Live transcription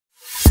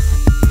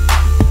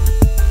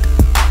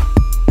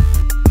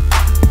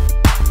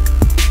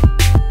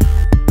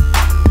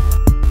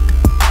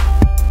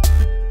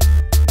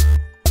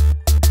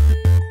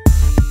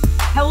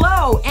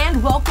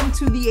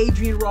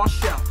Adrienne Ross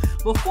Show.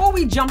 Before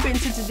we jump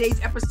into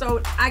today's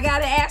episode, I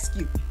gotta ask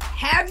you,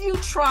 have you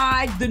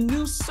tried the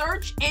new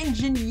search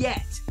engine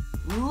yet?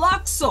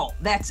 Luxel,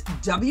 that's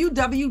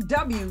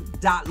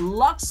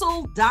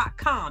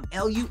www.luxel.com,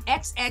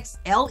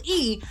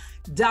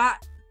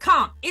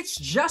 Luxle.com. It's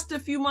just a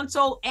few months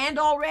old and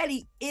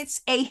already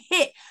it's a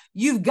hit.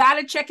 You've got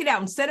to check it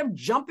out. Instead of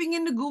jumping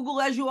into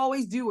Google as you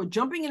always do or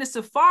jumping into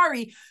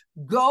Safari,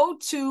 go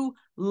to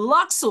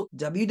Luxel,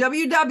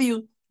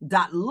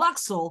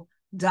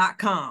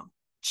 www.luxel.com.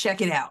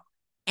 Check it out.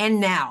 And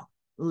now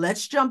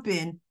let's jump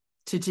in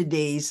to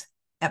today's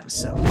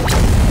episode.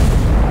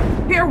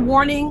 Fair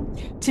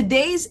warning,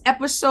 today's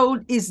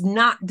episode is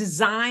not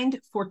designed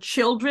for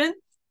children.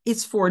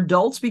 It's for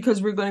adults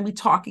because we're going to be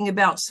talking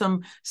about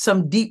some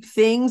deep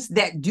things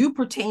that do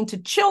pertain to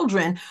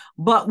children,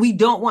 but we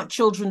don't want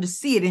children to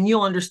see it. And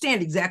you'll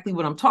understand exactly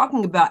what I'm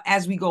talking about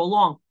as we go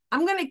along.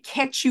 I'm going to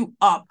catch you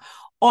up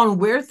on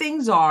where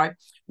things are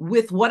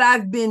with what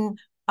I've been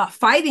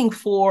fighting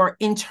for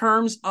in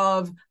terms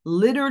of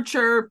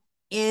literature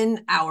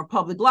in our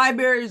public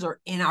libraries or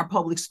in our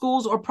public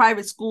schools or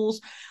private schools.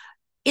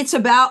 It's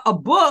about a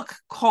book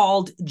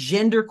called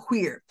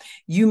Genderqueer.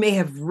 You may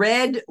have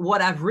read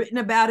what I've written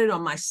about it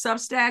on my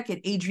Substack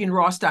at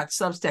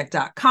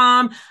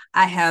adrienneross.substack.com.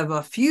 I have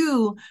a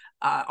few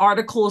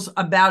articles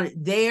about it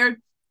there.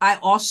 I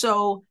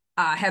also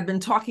have been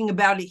talking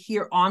about it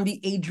here on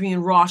the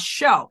Adrienne Ross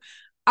Show.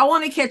 I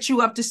want to catch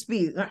you up to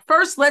speed.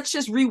 First, let's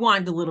just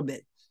rewind a little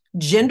bit.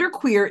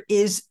 Genderqueer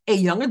is a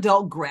young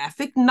adult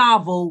graphic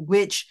novel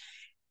which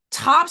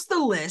tops the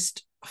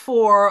list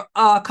for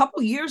a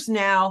couple years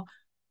now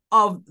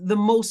of the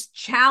most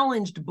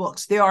challenged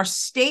books. There are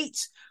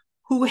states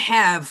who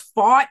have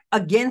fought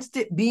against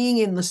it being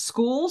in the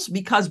schools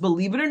because,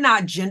 believe it or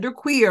not,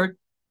 genderqueer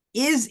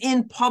is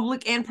in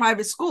public and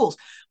private schools.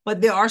 But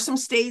there are some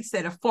states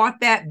that have fought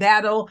that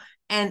battle,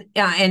 and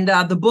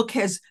the book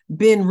has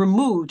been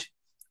removed.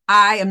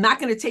 I am not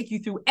going to take you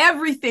through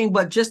everything,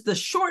 but just the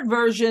short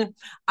version.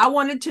 I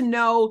wanted to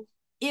know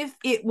if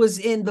it was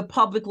in the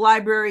public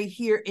library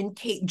here in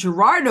Cape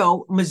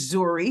Girardeau,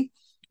 Missouri,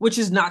 which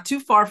is not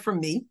too far from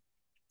me.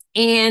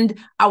 And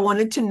I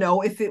wanted to know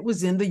if it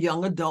was in the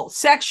young adult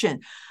section.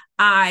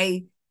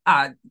 I,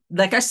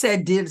 like I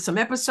said, did some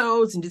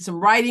episodes and did some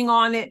writing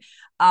on it.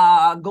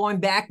 Going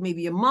back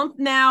maybe a month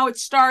now, it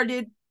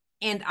started.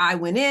 And I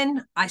went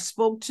in, I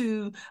spoke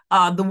to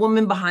the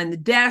woman behind the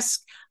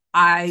desk.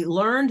 I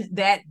learned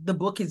that the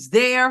book is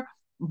there,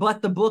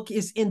 but the book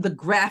is in the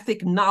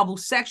graphic novel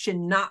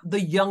section, not the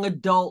young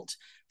adult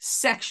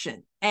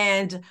section.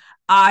 And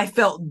I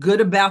felt good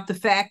about the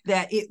fact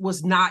that it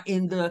was not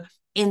in the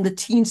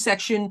teen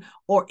section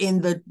or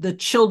in the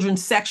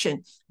children's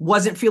section.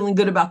 Wasn't feeling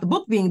good about the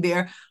book being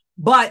there,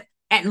 but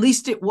at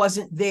least it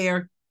wasn't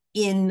there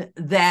in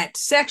that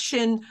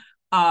section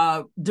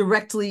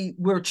directly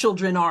where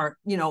children are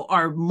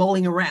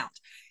mulling around.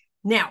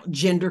 Now,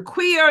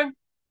 Genderqueer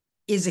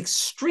is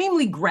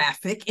extremely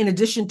graphic. In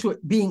addition to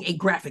it being a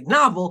graphic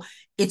novel,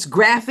 it's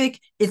graphic,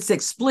 it's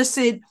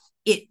explicit,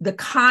 the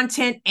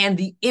content and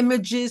the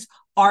images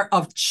are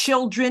of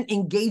children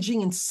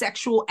engaging in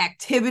sexual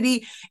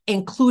activity,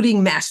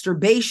 including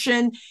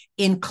masturbation,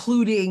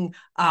 including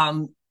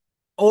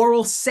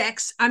oral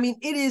sex. I mean,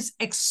 it is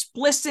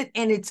explicit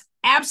and it's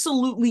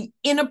absolutely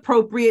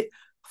inappropriate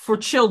for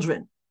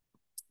children,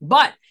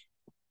 but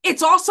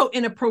it's also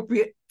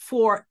inappropriate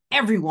for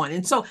everyone.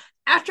 And so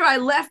after I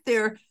left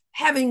there,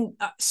 having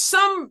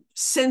some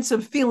sense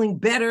of feeling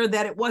better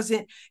that it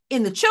wasn't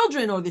in the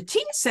children or the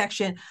teen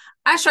section,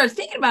 I started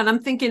thinking about it.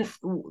 I'm thinking,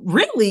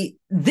 really,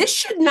 this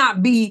should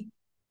not be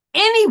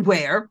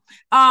anywhere.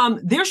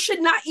 There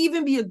should not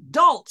even be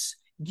adults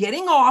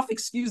getting off,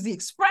 excuse the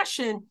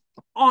expression,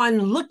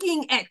 on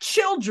looking at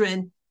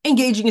children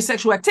engaging in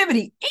sexual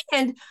activity.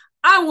 And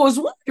I was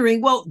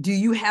wondering, well, do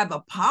you have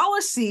a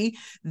policy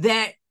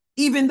that,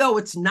 even though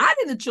it's not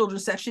in the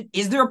children's section,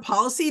 is there a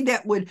policy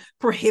that would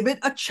prohibit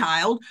a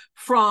child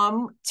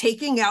from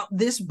taking out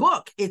this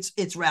book?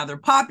 It's rather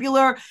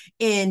popular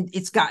and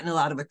it's gotten a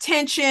lot of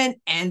attention,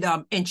 and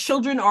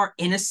children are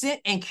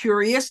innocent and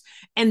curious,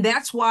 and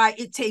that's why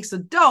it takes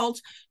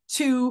adults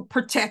to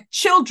protect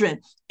children.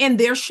 And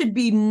there should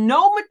be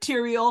no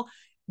material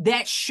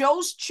that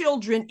shows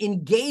children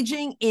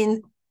engaging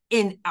in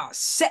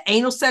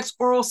anal sex,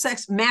 oral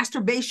sex,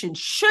 masturbation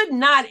should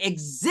not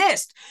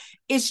exist.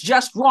 It's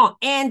just wrong.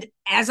 And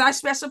as I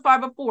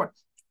specified before,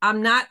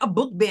 I'm not a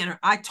book banner.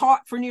 I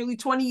taught for nearly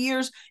 20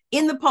 years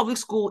in the public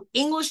school,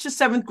 English to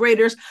seventh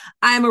graders.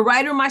 I am a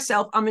writer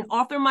myself. I'm an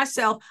author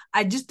myself.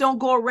 I just don't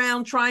go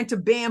around trying to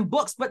ban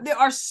books, but there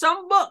are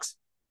some books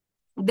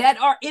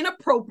that are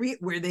inappropriate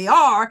where they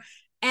are.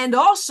 And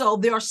also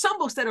there are some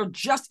books that are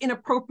just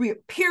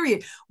inappropriate,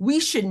 period.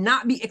 We should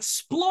not be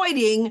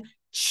exploiting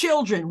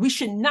children. We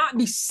should not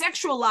be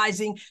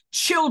sexualizing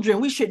children.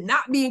 We should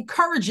not be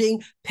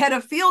encouraging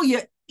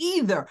pedophilia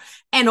either.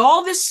 And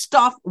all this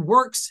stuff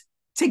works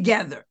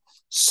together.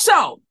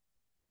 So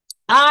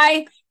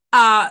I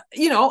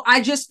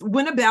just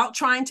went about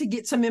trying to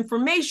get some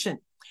information.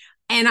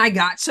 and I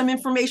got some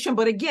information,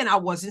 but again, I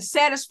wasn't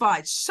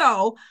satisfied.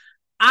 So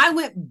I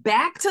went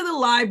back to the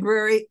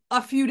library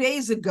a few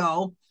days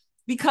ago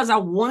because I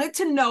wanted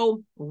to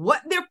know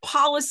what their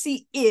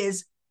policy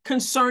is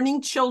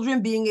concerning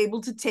children being able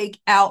to take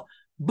out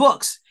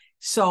books.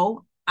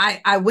 So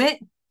I went,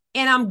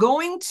 and I'm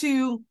going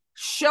to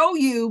show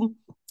you,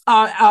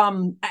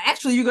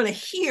 actually, you're going to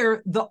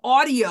hear the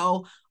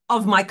audio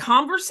of my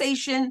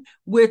conversation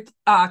with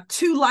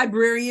two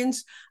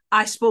librarians.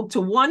 I spoke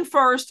to one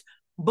first,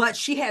 but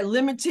she had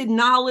limited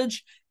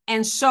knowledge.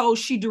 And so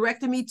she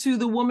directed me to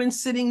the woman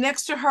sitting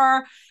next to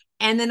her.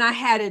 And then I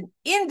had an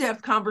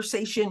in-depth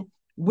conversation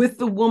with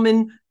the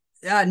woman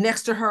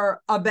next to her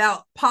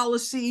about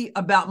policy,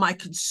 about my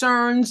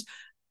concerns,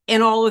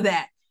 and all of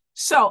that.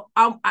 So,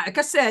 like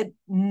I said,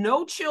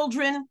 no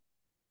children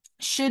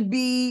should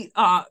be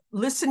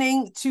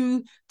listening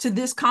to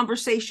this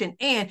conversation.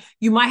 And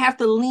you might have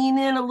to lean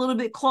in a little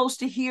bit close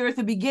to hear at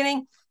the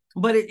beginning,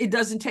 but it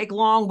doesn't take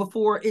long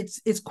before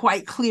it's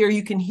quite clear.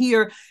 You can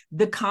hear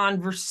the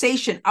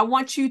conversation. I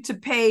want you to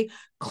pay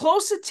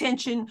close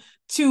attention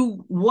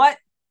to what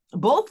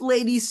both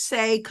ladies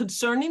say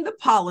concerning the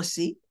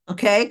policy.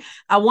 Okay,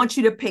 I want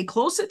you to pay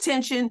close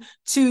attention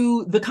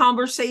to the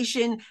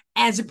conversation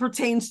as it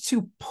pertains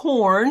to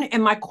porn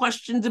and my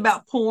questions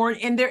about porn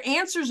and their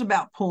answers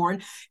about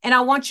porn. And I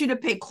want you to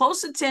pay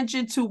close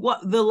attention to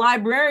what the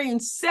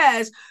librarian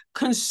says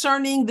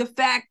concerning the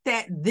fact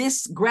that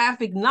this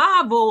graphic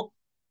novel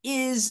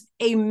is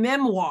a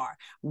memoir,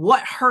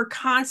 what her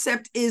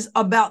concept is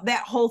about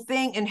that whole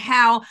thing and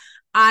how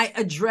I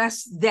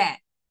address that.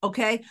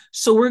 Okay,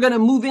 so we're going to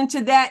move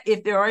into that.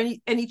 If there are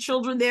any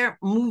children there,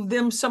 move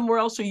them somewhere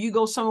else, or you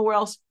go somewhere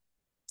else,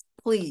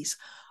 please.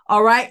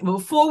 All right,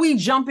 before we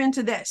jump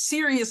into that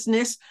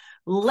seriousness,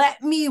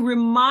 let me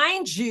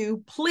remind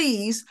you,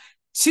 please,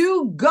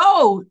 to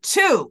go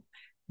to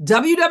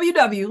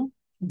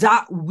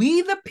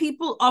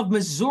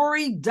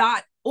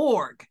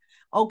www.wethepeopleofmissouri.org.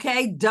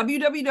 Okay,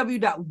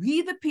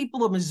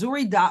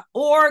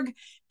 www.wethepeopleofmissouri.org,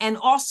 and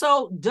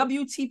also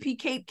WTP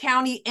Cape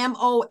County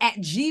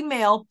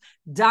mo@gmail.com.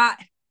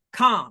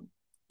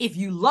 If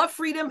you love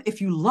freedom, if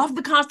you love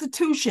the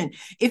Constitution,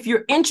 if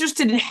you're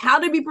interested in how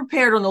to be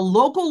prepared on a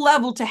local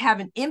level to have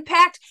an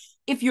impact,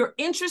 if you're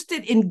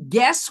interested in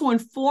guests who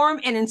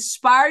inform and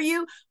inspire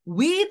you,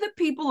 We the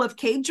People of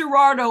Cape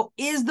Girardeau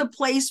is the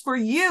place for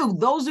you.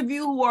 Those of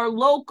you who are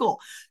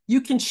local, you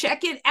can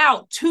check it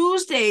out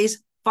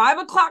Tuesdays,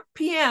 5:00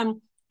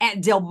 p.m. at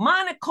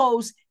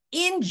Delmonico's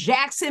in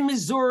Jackson,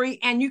 Missouri.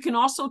 And you can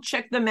also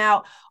check them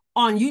out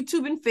on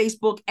YouTube and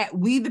Facebook at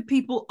We the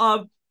People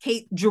of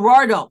Cape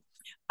Girardeau.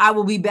 I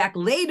will be back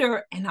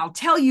later and I'll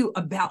tell you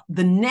about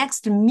the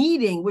next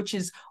meeting, which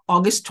is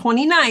August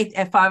 29th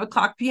at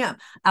 5:00 p.m.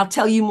 I'll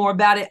tell you more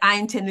about it. I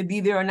intend to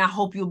be there and I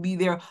hope you'll be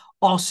there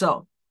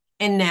also.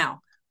 And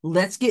now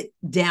let's get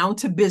down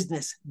to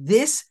business.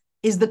 This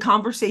is the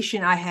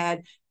conversation I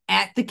had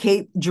at the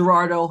Cape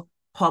Girardeau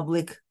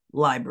Public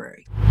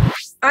Library.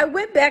 I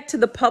went back to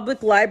the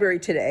public library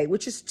today,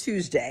 which is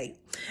Tuesday.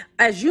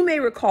 As you may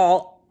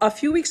recall, a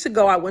few weeks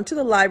ago, I went to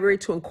the library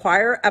to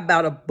inquire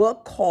about a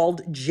book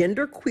called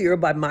Gender Queer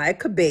by Maya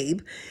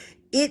Kababe.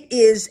 It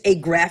is a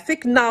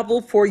graphic novel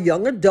for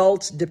young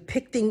adults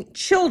depicting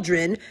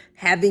children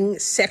having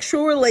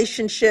sexual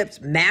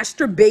relationships,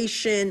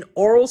 masturbation,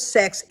 oral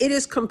sex. It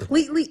is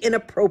completely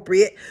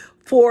inappropriate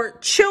for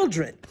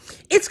children.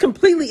 It's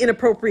completely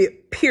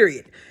inappropriate,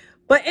 period.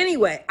 But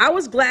anyway, I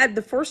was glad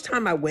the first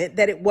time I went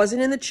that it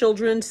wasn't in the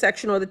children's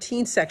section or the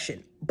teen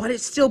section, but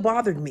it still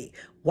bothered me.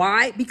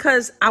 Why?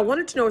 Because I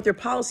wanted to know what their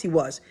policy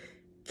was.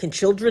 Can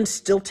children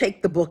still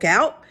take the book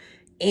out?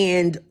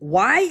 And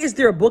why is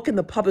there a book in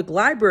the public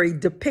library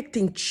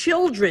depicting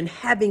children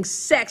having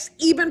sex,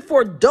 even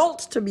for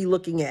adults to be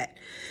looking at?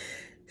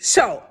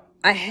 So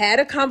I had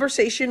a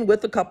conversation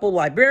with a couple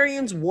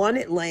librarians, one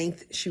at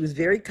length. She was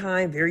very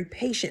kind, very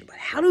patient. But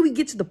how do we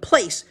get to the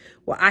place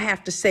where I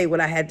have to say what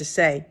I had to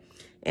say?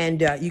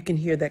 And you can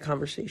hear that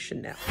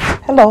conversation now.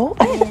 Hello.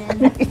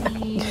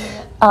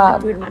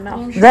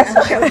 That's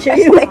okay.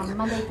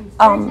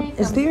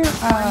 Is there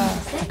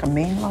like a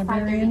main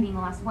librarian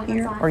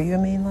here? Are you a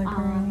main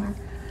librarian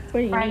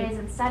here? I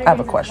have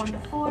a question.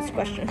 What's the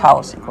question?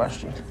 Policy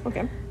question.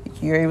 Okay.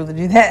 You're able to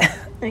do that?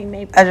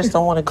 I just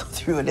don't want to go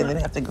through it and then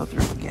have to go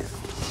through it again.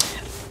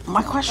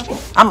 My question,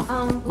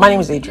 my name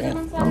is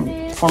Adrian. I'm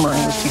a former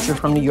English teacher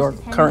from New York,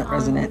 current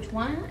resident,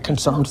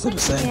 concerned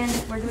citizen,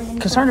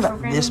 concerned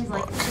about this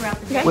book,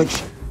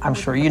 which I'm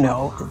sure you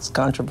know, it's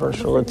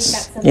controversial.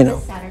 It's, you know,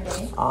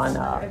 on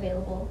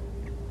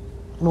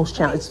most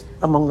challenged, it's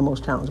among the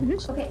most challenging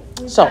books.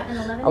 So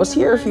I was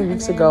here a few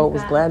weeks ago,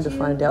 was glad to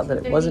find out that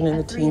it wasn't in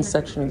the teen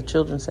section or the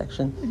children's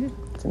section.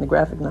 It's in the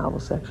graphic novel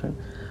section.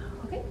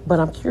 But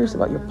I'm curious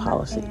about your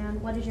policy.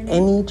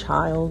 Any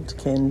child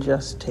can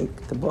just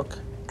take the book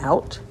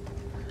out?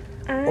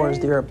 Or is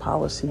there a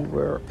policy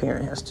where a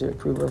parent has to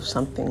approve of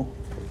something?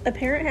 A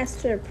parent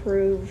has to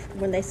approve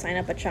when they sign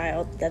up a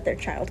child that their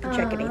child can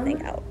check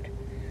anything out.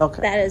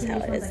 Okay. That is how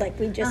it is. Like,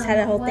 we just had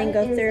a whole thing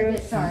go through.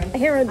 I can't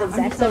remember the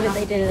exact of it.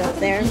 They did it up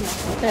there.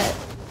 But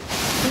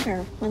I think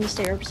our one of the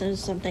state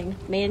representatives something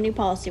made a new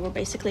policy where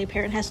basically a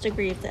parent has to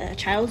agree if the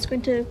child is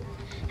going to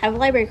have a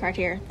library card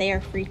here, they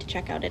are free to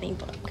check out any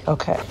book.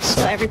 Okay.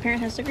 So every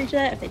parent has to agree to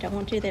that. If they don't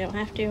want to, they don't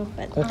have to.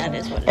 But that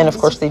is what it is. And of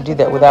course, they do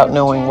that without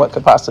knowing what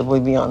could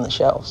possibly be on the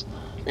shelves.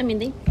 I mean,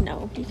 they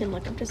know. You can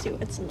look up to see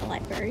what's in the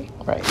library.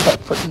 Right. But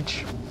for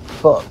each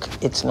book,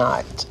 it's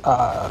not,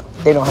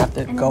 they don't have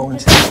to go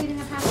and say,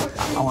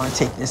 I want to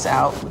take this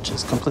out, which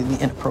is completely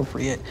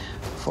inappropriate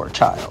for a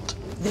child.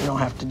 They don't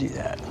have to do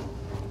that.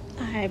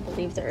 I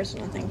believe there is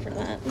nothing for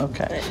that.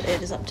 Okay. But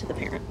it is up to the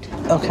parent.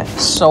 Okay.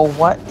 So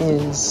what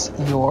is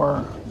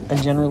your,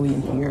 and generally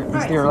in here,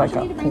 is there like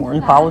a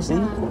porn policy?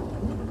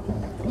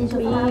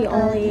 We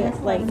only,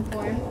 like,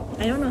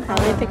 I don't know how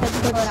they pick up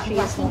the books. She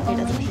does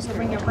what she's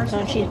doing.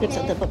 So she picks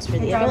up the books for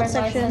the adult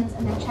section,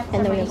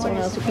 and then we have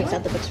someone else who picks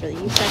out the books for the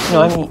youth section.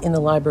 No, I mean in the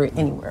library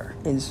anywhere.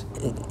 Do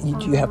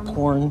you have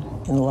porn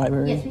in the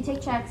library? Yes, we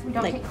take checks. We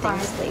don't Like take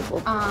cards. things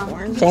labeled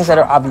porn. Things that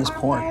are obvious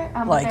porn,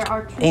 like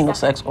anal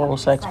sex, oral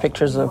sex,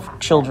 pictures of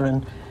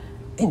children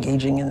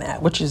engaging in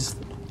that, which is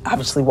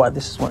obviously why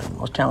this is one of the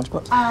most challenged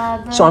books.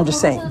 So I'm just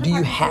saying, do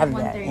you have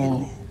that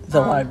in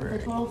the library?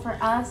 The total for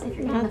us, if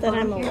you're Not that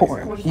I'm aware.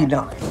 Porn, you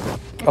don't.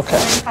 Okay,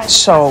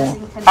 so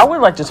I would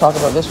like to talk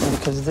about this one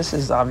because this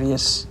is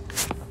obvious.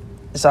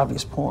 It's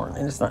obvious porn,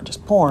 and it's not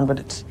just porn, but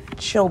it's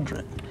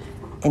children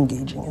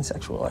engaging in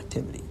sexual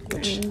activity,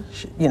 which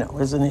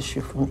is an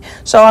issue for me.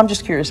 So I'm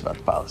just curious about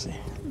the policy.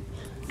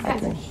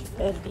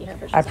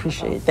 I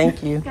appreciate it.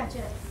 Thank you.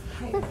 Gotcha.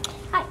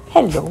 Hi.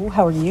 Hello.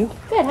 How are you?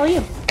 Good, how are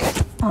you?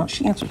 Oh,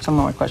 she answered some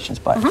of my questions,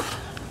 but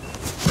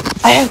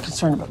I have a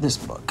concern about this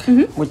book,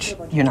 which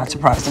you're not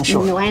surprised, I'm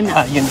sure. No, I am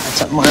not.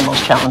 It's one of the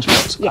most challenging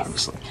books,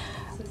 obviously.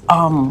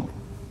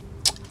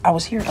 I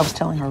was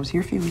telling her I was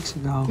here a few weeks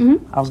ago.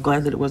 I was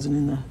glad that it wasn't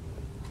in the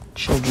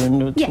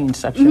children or teen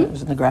section. It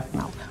was in the graphic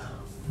novel.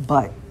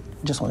 But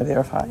just want to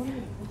verify,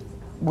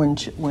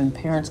 when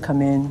parents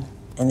come in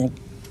and the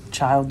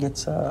child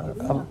gets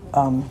a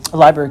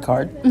library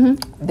card,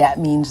 that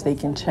means they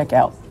can check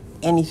out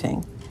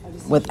anything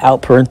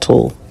without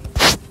parental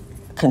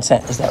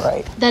consent. Is that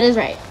right? That is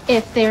right.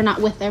 If they're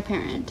not with their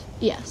parent,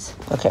 yes.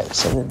 Okay,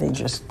 so that they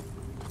just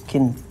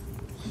can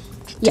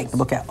take the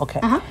book out. Okay.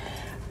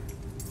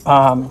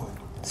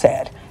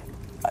 Sad.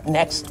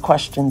 Next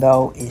question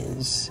though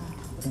is,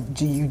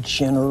 do you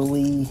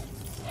generally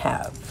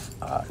have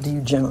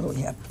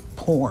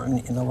porn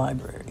in the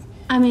library?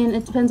 I mean,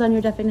 it depends on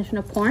your definition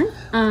of porn.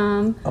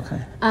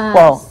 Okay.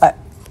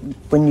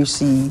 When you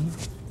see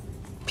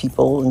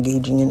people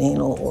engaging in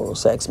anal, oral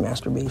sex,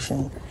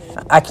 masturbation,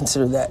 I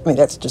consider that, I mean,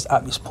 that's just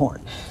obvious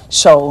porn.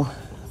 So,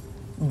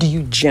 do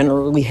you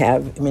generally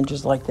have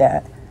images like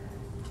that?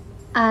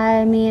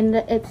 I mean,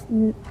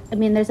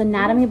 there's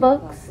anatomy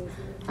books.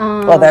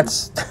 Well,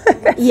 that's...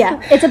 Yeah,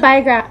 it's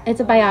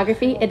a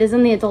biography. It is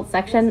in the adult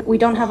section. We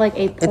don't have like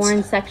a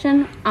porn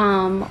section.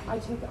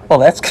 Well,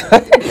 that's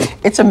good.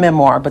 It's a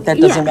memoir, but that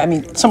doesn't, I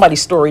mean,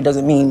 somebody's story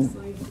doesn't mean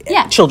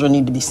children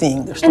need to be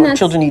seeing their story.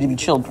 Children need to be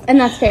children. And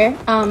that's fair.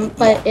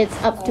 But it's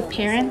up to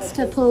parents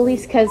to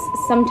police, because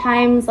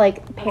sometimes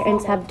like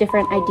parents have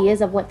different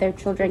ideas of what their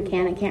children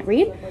can and can't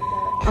read.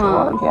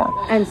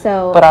 And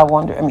so... But I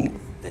wonder, I mean,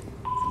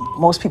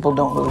 most people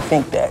don't really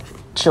think that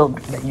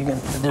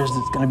there's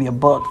going to be a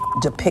book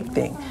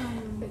depicting.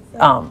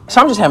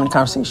 So I'm just having a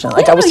conversation.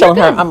 Like I was telling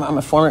her, I'm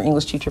a former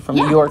English teacher from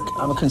New York.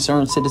 I'm a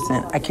concerned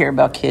citizen. I care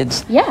about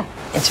kids. Yeah.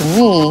 And to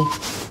me,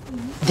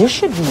 there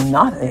should be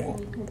nothing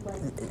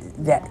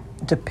that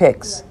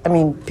depicts. I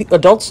mean,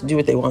 adults do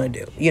what they want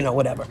to do,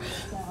 whatever.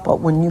 But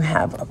when you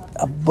have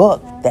a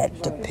book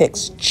that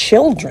depicts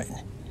children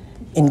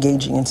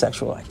engaging in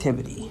sexual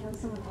activity,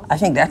 I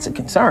think that's a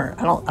concern.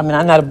 I'm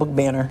not a book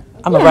banner.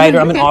 I'm a writer,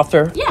 I'm an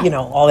author,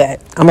 all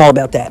that. I'm all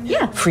about that.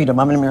 Yeah. Freedom,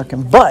 I'm an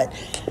American. But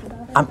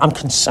I'm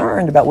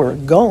concerned about where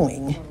we're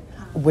going,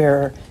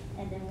 where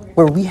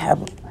we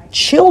have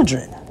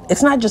children.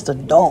 It's not just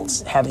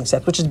adults having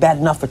sex, which is bad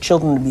enough for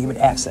children to be able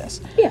to access.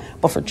 Yeah.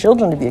 But for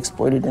children to be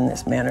exploited in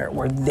this manner,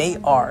 where they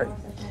are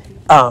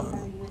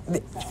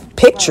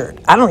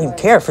pictured. I don't even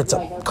care if it's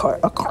a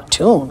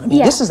cartoon. I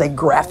mean, this is a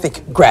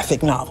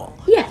graphic novel.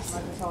 Yes.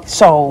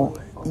 So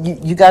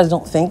you guys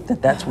don't think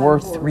that that's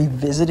worth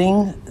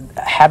revisiting,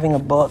 having a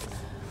book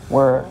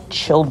where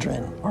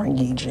children are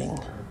engaging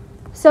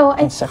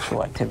in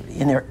sexual activity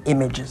and there are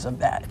images of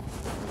that?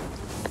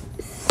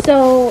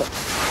 So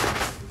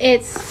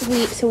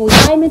we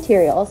buy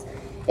materials.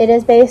 It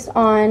is based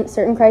on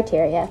certain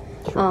criteria.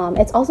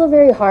 It's also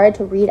very hard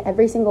to read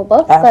every single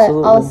book,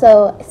 Absolutely. But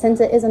also since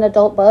it is an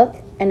adult book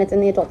and it's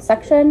in the adult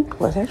section,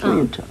 Well,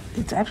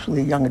 it's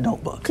actually a young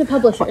adult book. to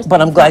publishers.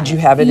 But I'm glad you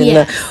have it in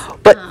the.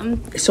 But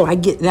so I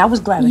was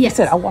glad. Like Yes. I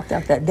said, I walked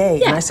out that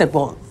day and I said,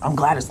 "Well, I'm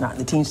glad it's not in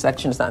the teen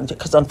section. It's not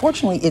because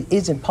unfortunately it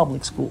is in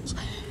public schools,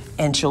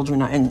 and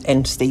children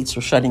and states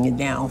are shutting it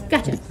down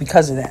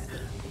because of that.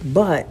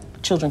 But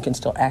children can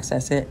still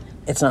access it.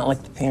 It's not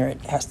like the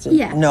parent has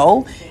to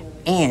know.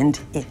 and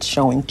it's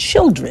showing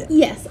children.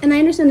 Yes, and I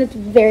understand it's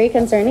very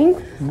concerning,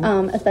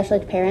 especially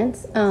to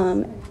parents.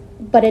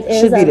 But it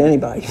is Should be to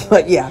anybody,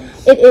 but yeah.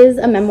 It is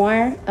a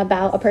memoir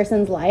about a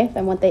person's life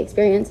and what they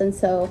experience, and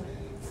so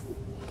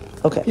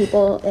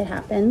people, it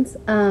happens.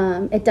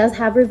 It does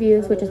have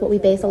reviews, which is what we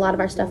base a lot of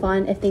our stuff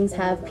on. If things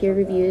have peer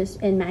reviews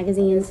in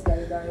magazines.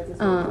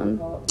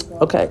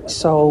 Okay,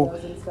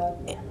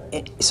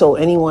 so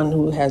anyone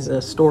who has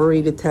a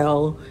story to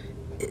tell,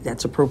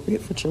 that's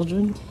appropriate for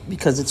children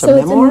because it's a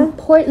memoir? So it's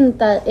important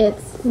that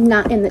it's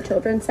not in the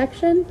children's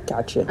section.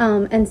 Gotcha.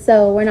 And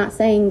so we're not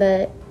saying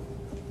that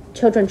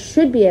children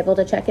should be able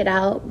to check it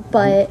out,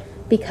 but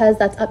because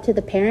that's up to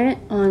the parent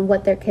on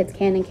what their kids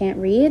can and can't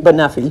read. But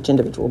not for each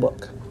individual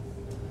book?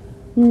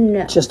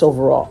 No. Just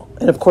overall.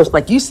 And of course,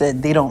 like you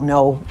said, they don't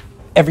know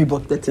every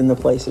book that's in the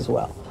place as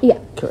well. Yeah.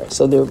 Correct.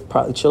 So there are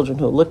probably children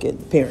who look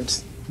at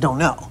parents don't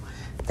know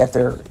that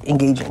they're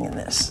engaging in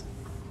this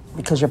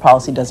because your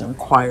policy doesn't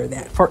require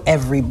that for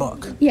every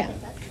book. Yeah.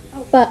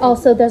 But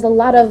also there's a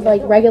lot of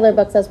like regular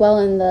books as well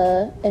in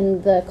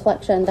the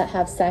collection that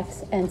have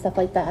sex and stuff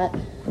like that.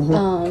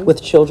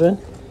 With children?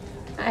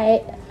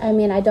 I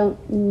mean, I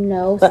don't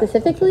know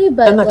specifically,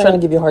 but I'm not trying to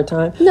give you a hard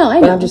time. No, I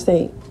know. But I'm just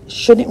saying,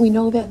 shouldn't we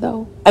know that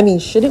though? I mean,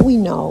 shouldn't we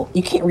know?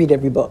 You can't read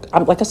every book.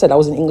 Like I said, I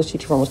was an English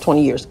teacher for almost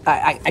 20 years.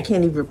 I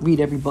can't even read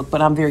every book,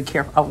 but I'm very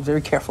careful. I was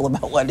very careful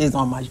about what's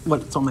on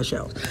my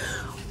shelves.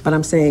 But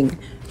I'm saying,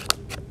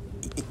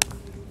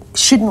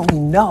 shouldn't we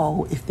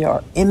know if there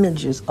are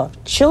images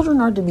of children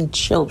are to be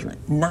children,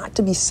 not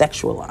to be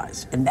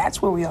sexualized? And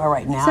that's where we are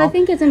right now. So I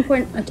think it's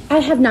important. I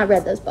have not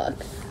read this book.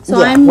 So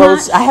yeah,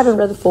 I haven't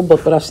read the full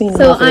book, but I've seen.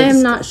 So I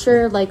am not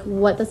sure like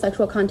what the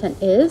sexual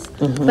content is,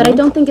 but I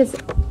don't think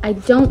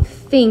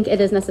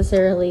it is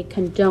necessarily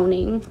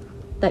condoning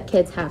that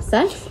kids have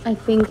sex. I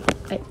think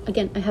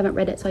I haven't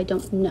read it, so I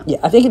don't know. Yeah,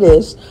 I think it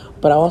is,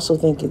 but I also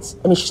think it's.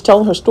 I mean, she's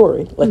telling her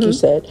story, like you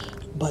said,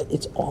 but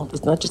it's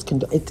not just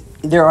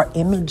there are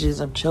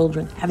images of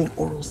children having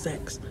oral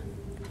sex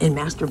and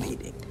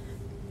masturbating.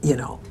 You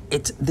know,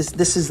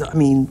 there's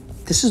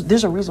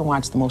a reason why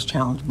it's the most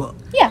challenged book.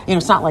 Yeah. You know,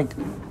 it's not like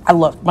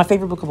my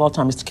favorite book of all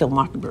time is To Kill a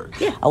Mockingbird.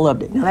 Yeah. I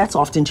loved it. Now that's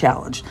often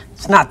challenged.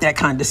 It's not that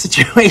kind of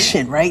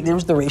situation, right? There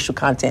was the racial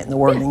content and the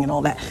wording and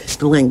all that,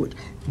 the language.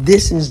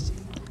 This is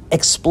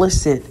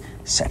explicit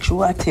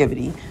sexual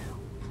activity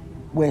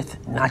with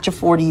not your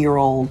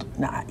 40-year-old,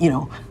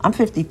 I'm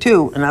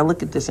 52 and I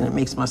look at this and it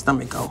makes my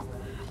stomach go.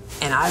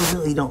 And I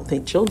really don't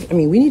think children,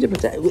 we need to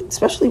protect,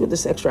 especially with the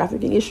sex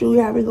trafficking issue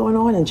we're having going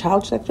on and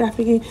child sex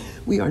trafficking,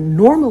 we are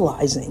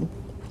normalizing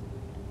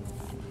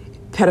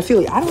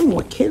pedophilia. I don't even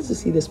want kids to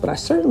see this, but I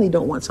certainly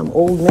don't want some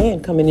old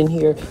man coming in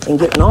here and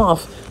getting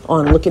off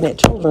on looking at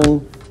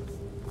children,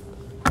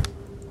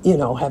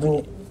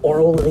 having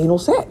oral and anal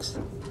sex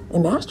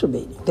and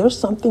masturbating. There's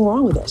something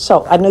wrong with that.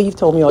 So I know you've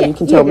told me all you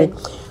can tell me,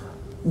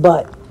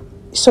 but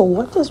so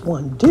what does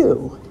one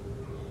do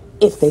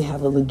if they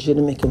have a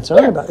legitimate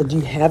concern about it? Do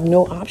you have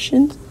no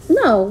options?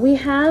 No, we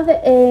have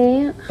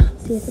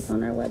let's see if it's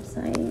on our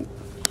website.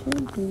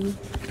 Should be.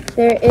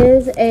 There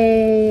is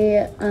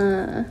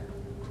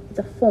it's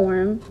a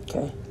form.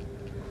 Okay.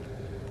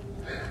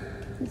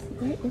 Let's see,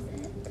 where is it?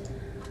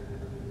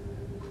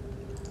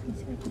 Let me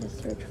see if I can just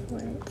search for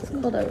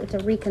it. It's a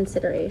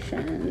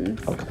reconsideration.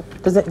 Okay.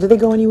 Do they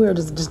go anywhere or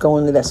does it just go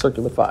into that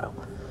circular file?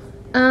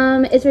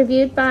 It's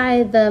reviewed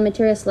by the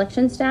material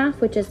selection staff,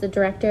 which is the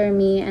director,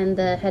 me, and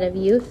the head of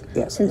youth,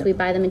 since we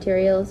buy the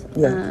materials.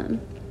 Yeah. And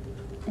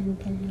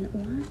then,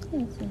 what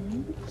is it?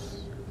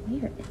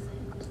 Where is it?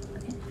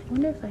 Okay, I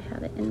wonder if I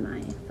have it in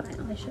my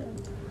file. I should.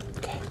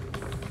 Okay.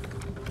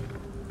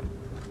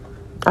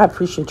 I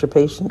appreciate your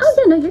patience. Oh,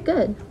 yeah, no, you're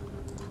good.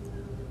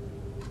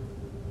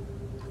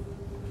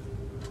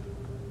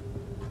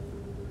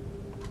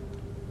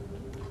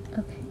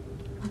 Okay.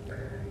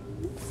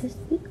 Is this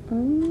the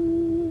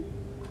only...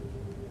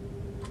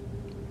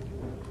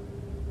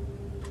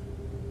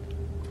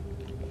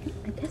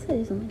 I guess it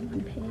is only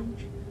one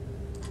page.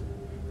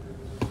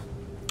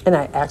 And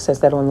I access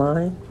that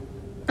online?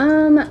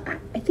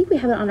 I think we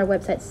have it on our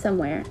website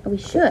somewhere. We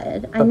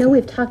should. I know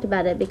we've talked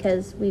about it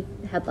because we've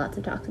had lots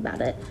of talks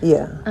about it.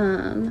 Yeah.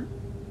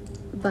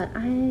 But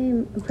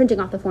I'm printing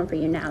off the form for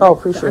you now. Oh,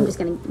 appreciate it. I'm just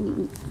going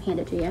to hand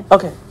it to you.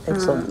 Okay,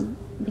 excellent.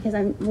 Because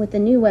with the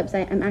new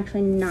website, I'm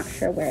actually not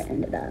sure where it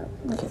ended up.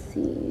 Let's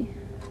see.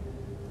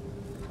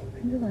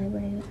 The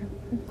library.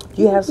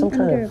 Do you have some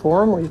kind of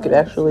form where you could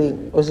actually,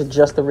 or is it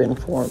just the written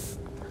form?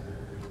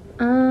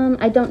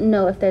 I don't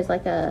know if there's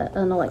like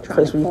an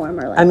electronic form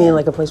or like.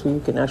 like a place where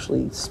you can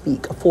actually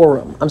speak, a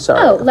forum. I'm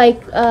sorry. Oh,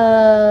 like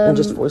and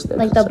just voice that.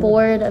 Like the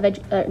board of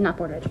not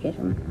board of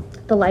education,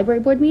 the library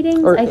board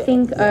meetings. I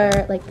think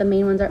are like the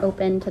main ones are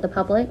open to the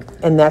public.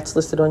 And that's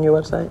listed on your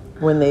website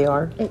when they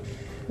are. It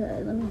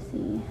should. Let me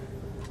see.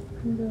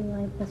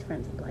 The best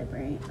friends of the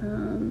library.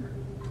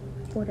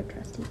 Board of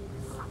trustees.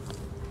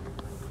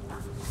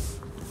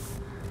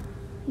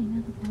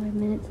 The board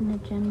minutes and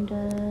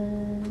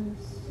agendas.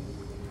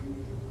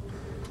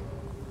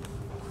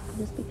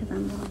 just because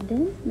I'm logged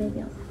in,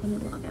 maybe let me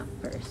log out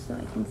first so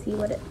I can see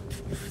what it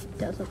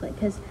does look like.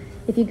 Because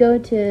if you go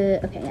to,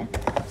 so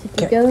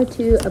if you go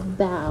to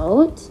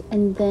about,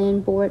 and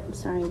then board,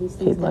 sorry, these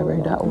things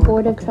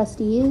board of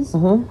trustees,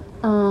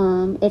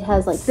 it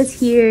has like this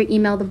here,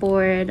 email the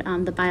board,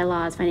 the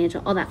bylaws,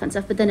 financial, all that fun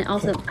stuff. But then it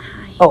also,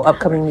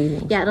 upcoming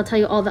meetings. Yeah, it'll tell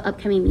you all the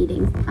upcoming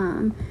meetings.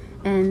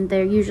 And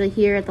they're usually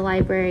here at the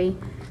library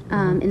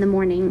in the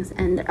mornings,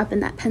 and they're up in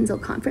that Penzill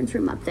conference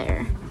room up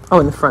there. Oh,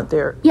 in the front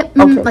there. Yep.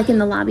 Okay. Like in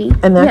the lobby.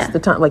 And that's the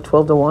time, like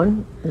 12 to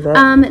 1? Is that?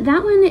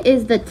 That one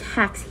is the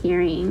tax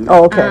hearing.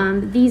 Oh,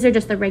 okay. These are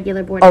just the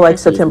regular board. Oh, like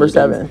September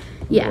 7th.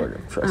 Yeah.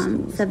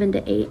 7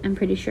 to 8, I'm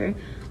pretty sure.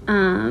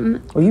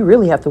 Well, you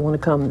really have to want to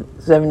come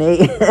 7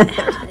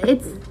 to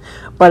 8.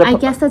 But I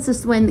guess that's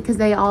just when, because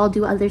they all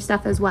do other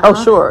stuff as well. Oh,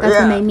 sure. That's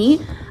when they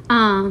meet.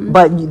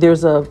 But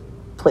there's a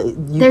place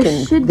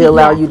they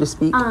allow you to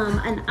speak.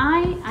 And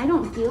I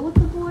don't deal with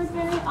the board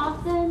very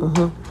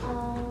often.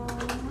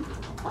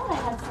 I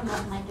have some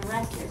of my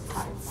director's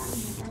cards down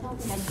here. I don't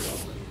think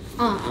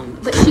I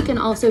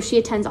do. But she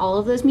attends all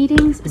of those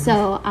meetings.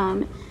 So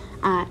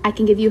I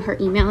can give you her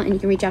email, and you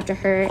can reach out to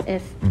her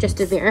just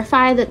to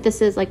verify that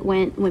this is like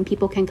when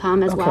people can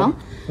come as well.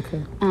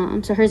 Okay.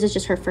 So hers is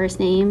just her first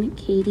name,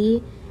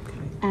 Katie,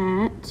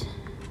 at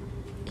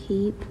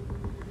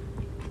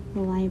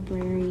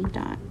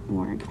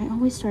keeplibrary.org. I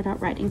always start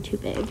out writing too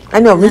big. I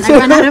know, me too. I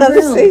run out of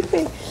room. Same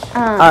thing.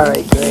 All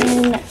right,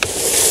 great.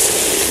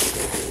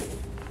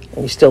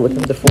 Are you still looking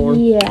at the form?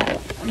 Yeah.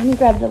 Let me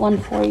grab the one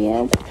for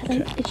you.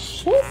 It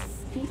should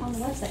be on the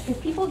website.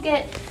 Because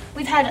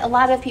we've had a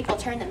lot of people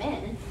turn them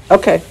in.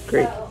 Okay,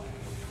 great. So,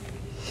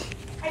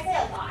 I say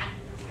a lot.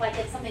 Like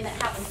it's something that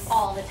happens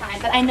all the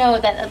time. But I know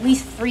that at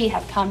least 3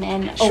 have come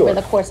in over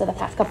the course of the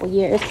past couple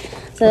years.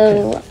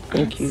 So,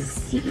 thank you.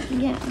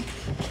 Yeah.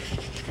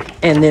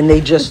 And then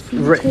they just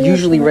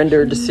usually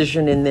render a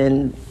decision and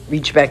then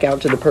reach back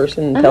out to the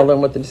person and tell them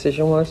what the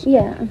decision was?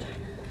 Yeah.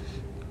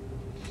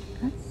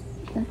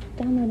 That's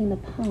downloading the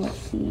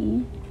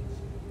policy.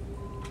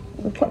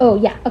 Oh,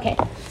 yeah. Okay.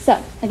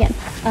 So, again,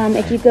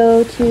 if you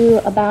go to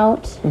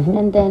About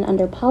and then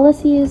under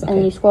Policies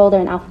and you scroll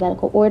there in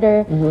alphabetical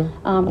order,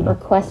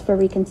 Request for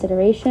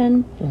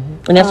Reconsideration.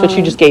 And that's what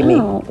you just gave me,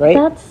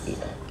 right?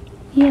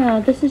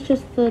 This is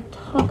just the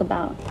talk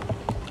about.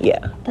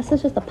 Yeah. This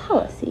is just the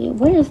policy.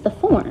 Where is the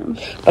form?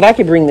 But I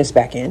could bring this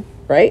back in,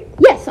 right?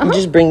 Yes. You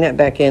just bring that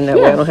back in. That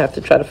way I don't have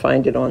to try to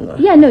find it on the...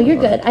 Yeah, no, you're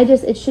good.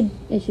 It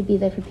should be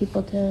there for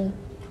people to...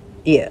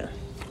 Yeah.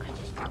 I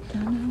just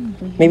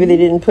don't know. Maybe they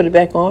didn't put it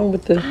back on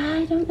with the...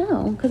 I don't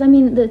know. Because, I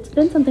mean, it's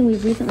been something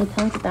we've recently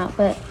talked about.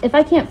 But if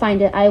I can't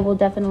find it, I will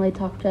definitely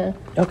talk to...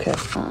 Okay.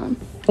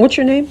 What's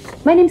your name?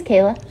 My name's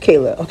Kayla.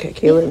 Kayla. Okay,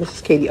 Kayla and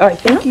Mrs. Katie. All right,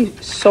 thank you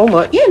so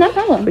much. Yeah, no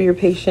problem. For your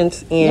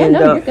patience and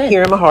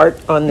hearing my heart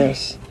on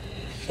this.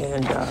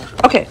 And,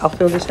 okay, I'll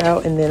fill this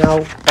out, and then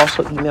I'll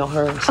also email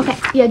her. And see. Okay,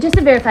 yeah, just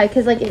to verify,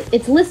 because, like,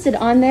 it's listed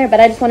on there, but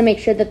I just want to make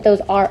sure that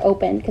those are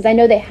open, because I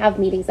know they have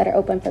meetings that are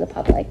open for the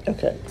public.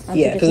 Okay.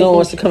 Yeah, because no one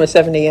wants to come at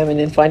 7 a.m. and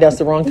then find out it's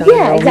the wrong time.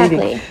 Yeah, exactly.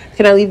 Meeting.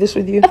 Can I leave this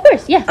with you? Of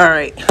course, yeah. All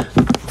right.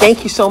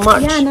 Thank you so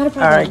much. Yeah, not a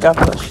problem. All right, God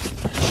bless you.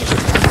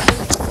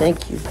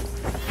 Thank you.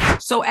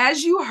 So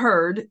as you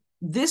heard,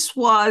 this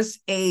was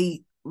a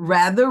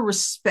rather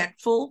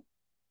respectful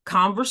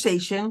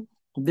conversation.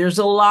 There's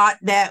a lot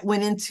that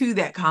went into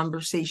that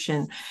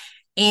conversation,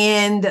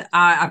 and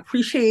I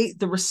appreciate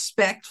the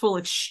respectful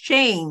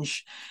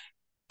exchange.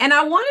 And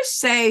I want to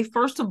say,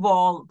 first of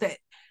all, that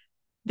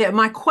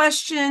my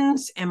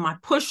questions and my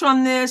push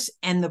on this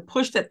and the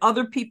push that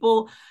other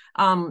people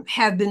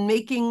have been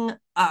making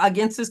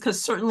against this,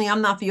 because certainly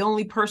I'm not the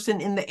only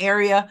person in the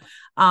area,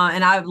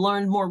 and I've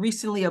learned more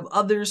recently of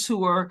others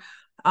who are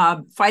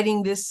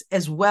fighting this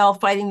as well,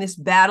 fighting this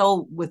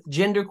battle with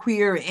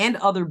genderqueer and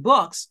other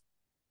books.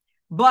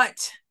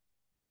 But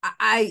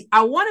I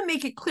want to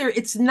make it clear,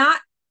 it's not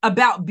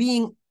about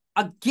being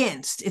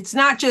against. It's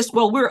not just,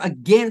 well, we're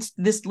against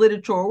this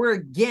literature, or we're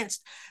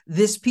against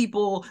these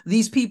people,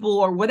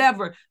 or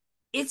whatever.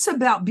 It's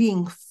about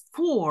being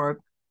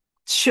for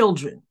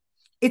children.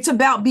 It's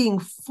about being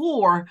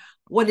for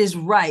what is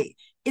right.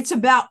 It's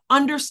about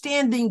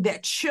understanding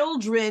that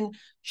children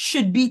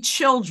should be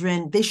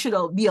children. They should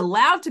be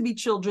allowed to be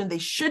children. They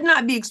should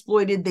not be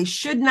exploited. They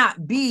should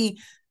not be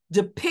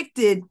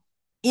depicted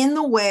in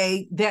the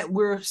way that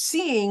we're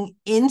seeing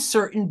in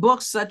certain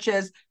books, such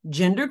as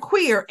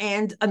Genderqueer,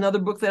 and another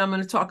book that I'm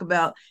going to talk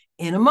about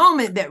in a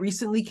moment that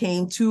recently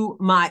came to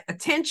my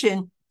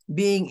attention,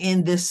 being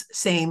in this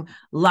same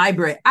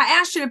library. I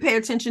asked you to pay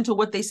attention to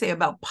what they say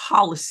about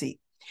policy.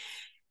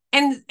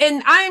 And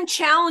I am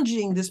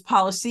challenging this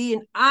policy,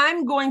 and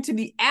I'm going to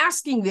be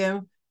asking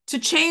them to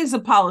change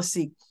the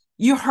policy.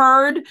 You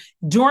heard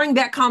during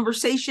that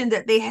conversation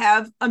that they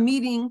have a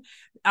meeting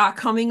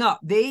coming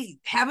up. They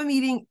have a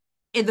meeting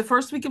in the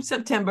first week of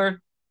September.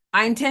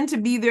 I intend to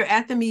be there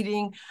at the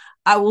meeting.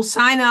 I will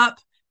sign up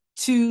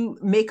to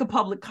make a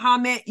public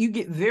comment. You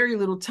get very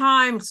little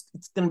time. It's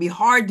going to be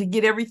hard to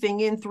get everything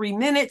in 3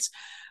 minutes,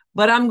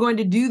 but I'm going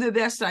to do the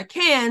best I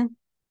can.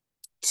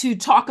 to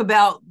talk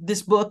about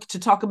this book, to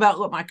talk about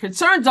what my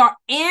concerns are,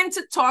 and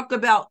to talk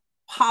about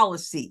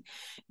policy.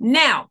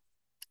 Now,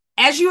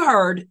 as you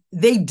heard,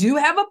 they do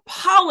have a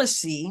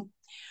policy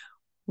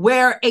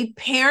where a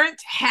parent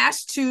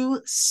has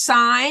to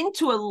sign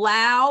to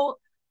allow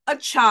a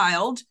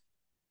child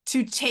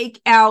to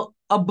take out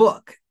a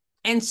book.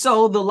 And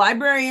so the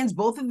librarians,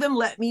 both of them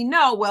let me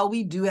know, well,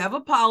 we do have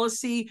a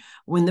policy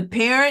when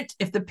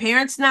if the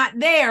parent's not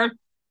there,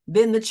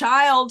 then the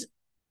child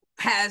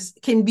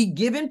can be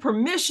given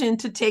permission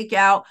to take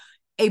out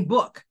a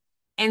book.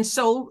 And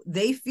so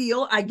they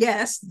feel, I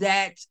guess,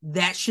 that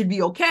should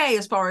be okay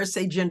as far as,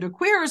 say,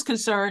 genderqueer is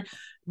concerned,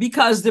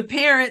 because the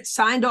parent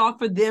signed off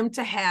for them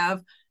to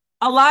have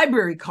a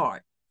library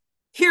card.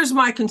 Here's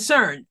my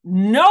concern.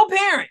 No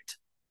parent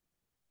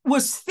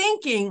was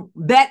thinking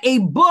that a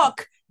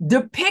book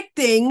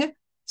depicting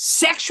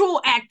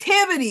sexual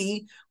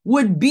activity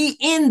would be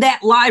in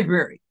that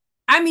library.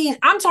 I mean,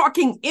 I'm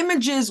talking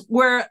images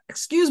where,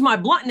 excuse my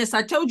bluntness,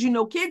 I told you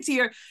no kids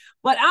here,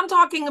 but I'm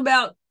talking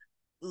about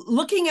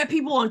looking at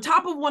people on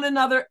top of one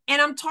another,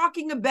 and I'm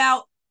talking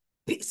about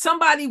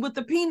somebody with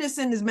a penis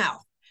in his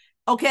mouth.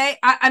 Okay.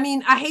 I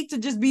mean, I hate to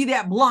just be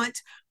that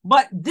blunt,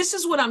 but this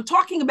is what I'm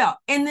talking about.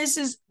 And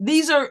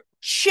these are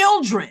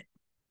children.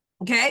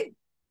 Okay.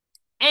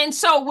 And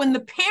so when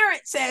the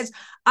parent says,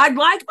 I'd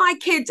like my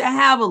kid to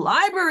have a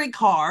library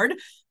card,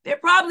 they're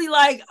probably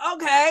like,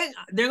 okay,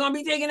 they're going to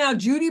be taking out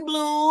Judy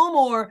Blume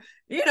or,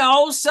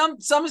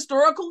 some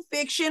historical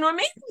fiction, or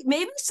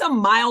maybe some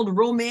mild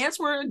romance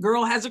where a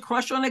girl has a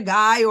crush on a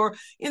guy, or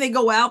they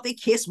go out, they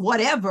kiss,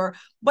 whatever.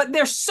 But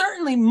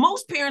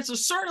most parents are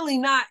certainly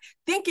not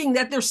thinking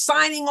that they're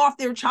signing off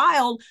their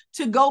child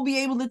to go be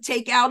able to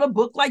take out a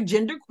book like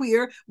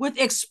Genderqueer with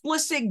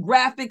explicit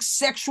graphic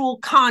sexual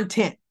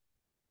content.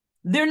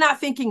 They're not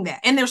thinking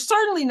that. And they're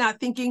certainly not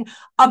thinking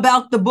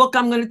about the book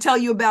I'm going to tell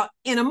you about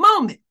in a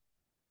moment.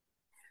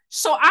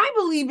 So I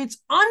believe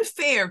it's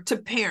unfair to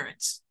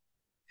parents,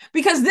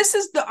 because this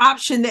is the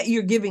option that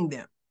you're giving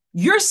them.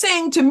 You're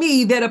saying to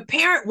me that a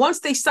parent,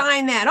 once they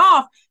sign that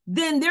off,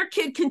 then their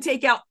kid can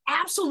take out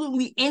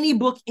absolutely any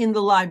book in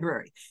the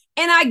library.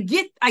 And I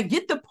get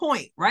the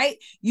point, right?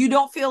 You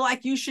don't feel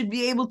like you should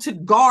be able to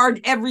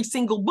guard every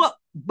single book,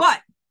 but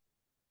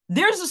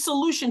there's a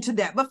solution to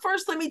that. But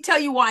first, let me tell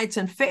you why it's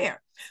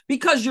unfair.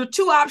 Because your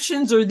two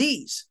options are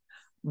these.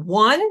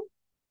 One,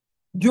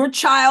 your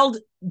child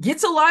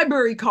gets a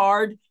library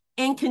card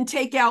and can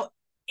take out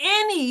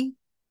any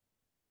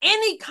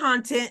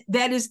content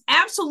that is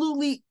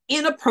absolutely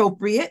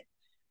inappropriate,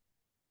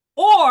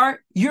 or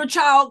your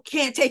child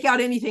can't take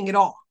out anything at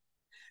all.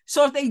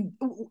 So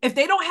if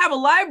they don't have a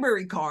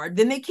library card,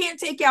 then they can't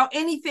take out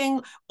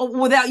anything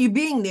without you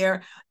being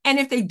there. And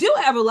if they do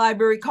have a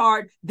library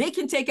card, they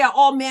can take out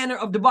all manner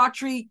of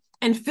debauchery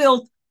and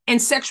filth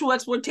and sexual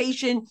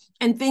exploitation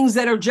and things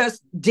that are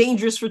just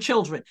dangerous for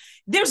children.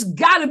 There's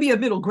got to be a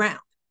middle ground.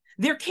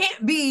 There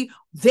can't be,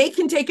 they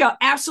can take out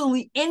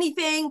absolutely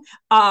anything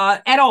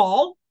at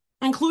all,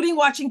 including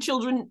watching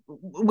children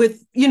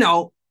with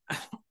penises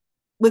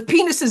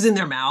in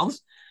their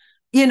mouths,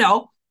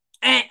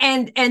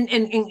 and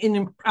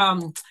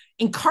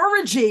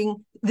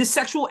encouraging the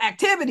sexual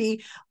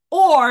activity,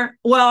 or,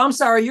 well, I'm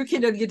sorry, your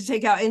kid doesn't get to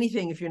take out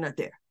anything if you're not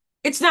there.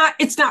 It's not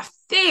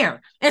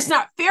fair. It's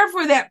not fair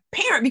for that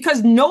parent,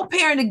 because no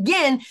parent,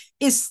 again,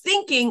 is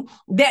thinking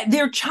that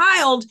their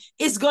child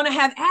is going to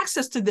have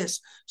access to this.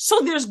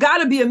 So there's got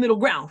to be a middle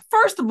ground.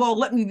 First of all,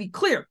 let me be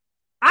clear.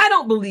 I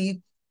don't believe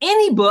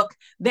any book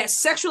that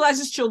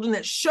sexualizes children,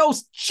 that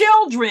shows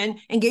children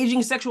engaging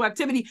in sexual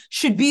activity,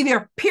 should be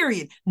there,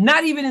 period.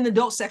 Not even in the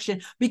adult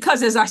section,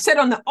 because as I said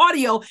on the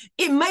audio,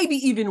 it may be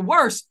even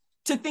worse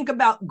to think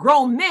about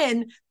grown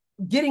men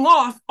getting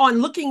off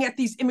on looking at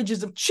these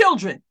images of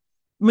children.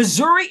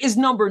 Missouri is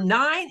number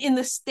 9 in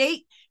the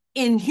state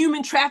in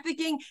human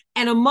trafficking,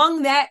 and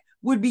among that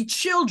would be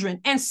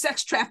children and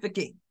sex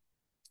trafficking.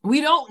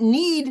 We don't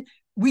need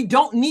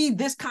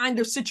this kind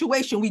of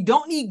situation. We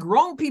don't need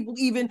grown people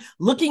even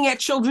looking at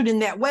children in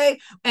that way.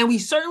 And we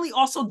certainly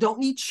also don't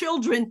need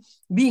children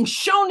being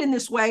shown in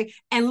this way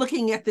and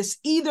looking at this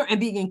either,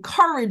 and being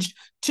encouraged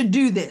to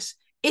do this.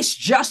 It's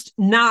just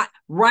not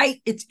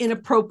right. It's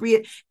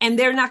inappropriate. And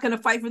they're not going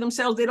to fight for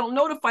themselves. They don't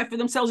know to fight for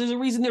themselves. There's a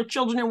reason they're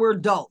children and we're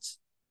adults.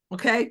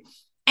 Okay.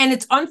 And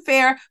it's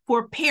unfair for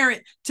a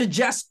parent to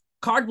just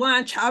carte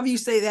blanche, however you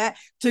say that,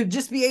 to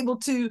just be able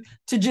to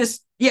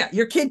just,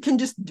 your kid can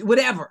just do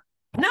whatever.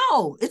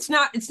 No, it's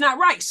not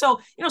right.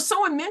 So,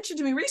 someone mentioned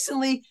to me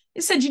recently,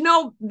 it said,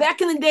 back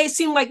in the day, it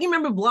seemed like, you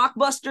remember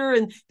Blockbuster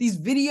and these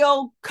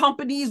video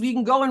companies where you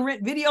can go and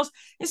rent videos.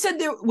 It said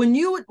that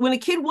when a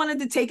kid wanted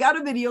to take out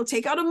a video,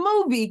 take out a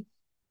movie,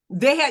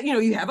 they had,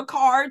 you have a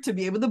card to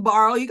be able to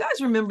borrow. You guys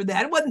remember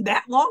that. It wasn't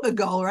that long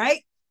ago,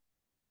 right?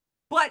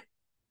 But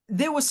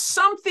there was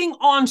something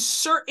on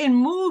certain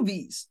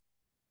movies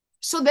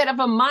so that if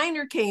a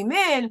minor came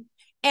in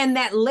and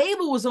that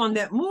label was on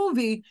that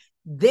movie,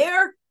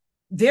 their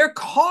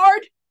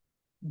card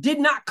did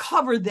not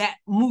cover that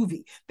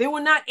movie. They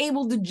were not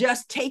able to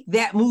just take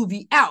that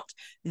movie out.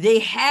 They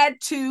had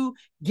to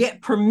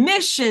get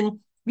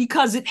permission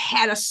because it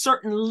had a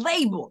certain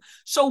label.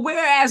 So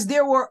whereas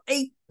there were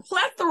a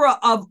plethora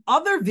of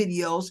other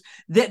videos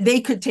that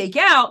they could take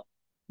out,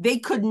 they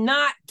could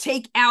not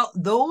take out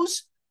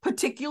those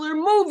particular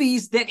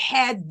movies that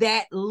had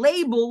that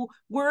label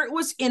where it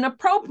was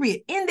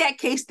inappropriate. In that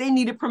case, they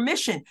needed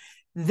permission.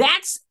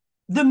 That's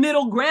the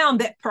middle ground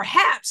that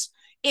perhaps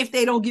if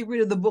they don't get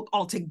rid of the book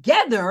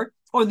altogether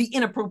or the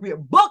inappropriate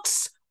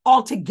books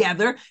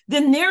altogether,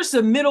 then there's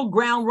a middle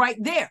ground right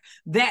there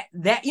that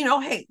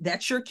hey,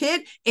 that's your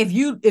kid. If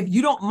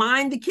you don't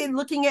mind the kid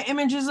looking at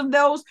images of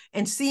those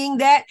and seeing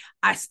that,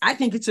 I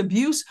think it's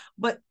abuse,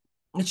 but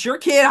it's your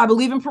kid. I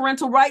believe in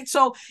parental rights.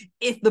 So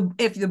if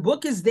the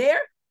book is there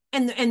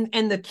and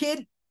the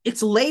kid,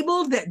 it's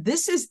labeled that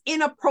this is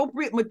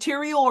inappropriate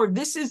material, or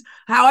this is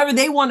however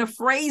they want to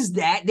phrase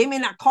that. They may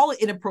not call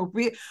it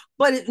inappropriate,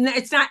 but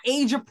it's not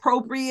age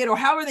appropriate, or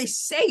however they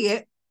say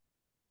it.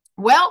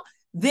 Well,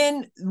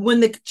 then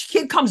when the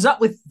kid comes up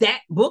with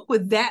that book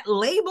with that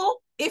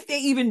label, if they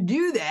even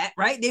do that,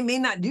 right? They may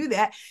not do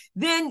that.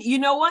 Then you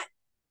know what?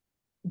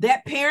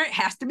 That parent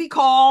has to be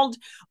called,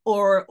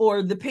 or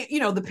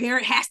the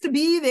parent has to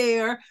be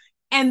there.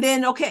 And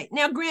then, okay,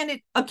 now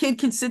granted, a kid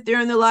can sit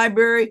there in the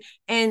library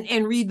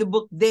and read the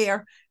book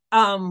there.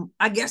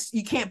 I guess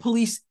you can't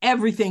police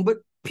everything, but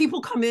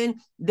people come in,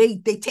 they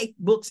take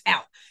books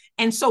out.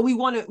 And so we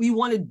want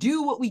to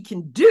do what we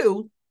can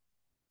do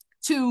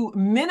to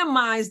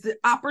minimize the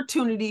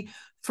opportunity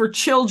for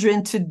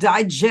children to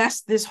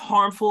digest this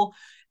harmful,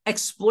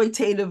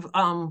 exploitative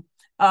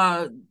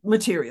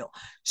material.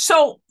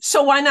 So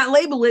why not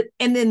label it,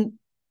 and then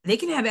they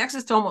can have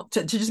access to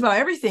just about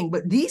everything,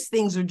 but these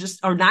things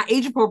are not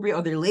age appropriate,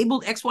 or they're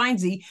labeled X, Y, and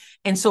Z.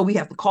 And so we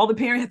have to call the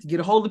parent, have to get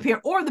a hold of the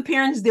parent, or the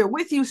parent's there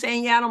with you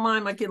saying, yeah, I don't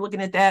mind my kid looking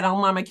at that. I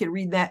don't mind my kid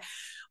reading that.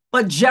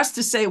 But just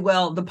to say,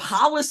 well, the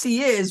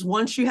policy is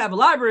once you have a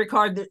library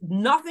card, that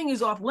nothing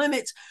is off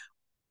limits.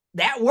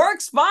 That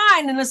works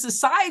fine in a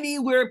society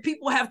where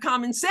people have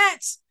common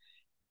sense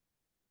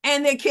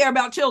and they care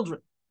about children.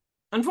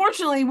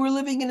 Unfortunately, we're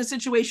living in a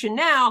situation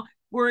now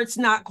where it's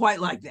not quite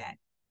like that.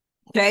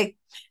 Okay.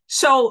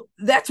 So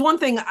that's one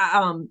thing that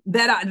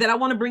I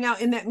want to bring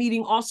out in that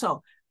meeting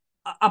also.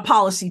 A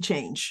policy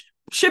change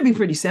should be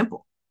pretty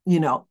simple,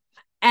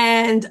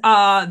 And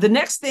the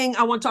next thing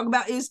I want to talk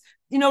about is,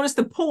 you notice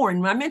the porn.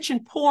 When I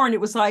mentioned porn,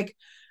 it was like,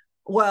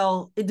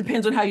 well, it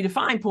depends on how you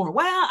define porn.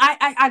 Well,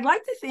 I'd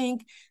like to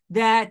think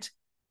that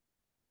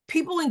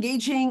people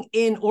engaging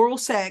in oral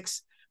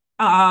sex,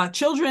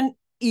 children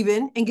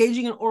even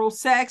engaging in oral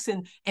sex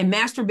and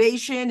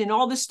masturbation and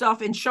all this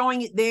stuff and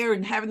showing it there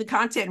and having the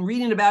content and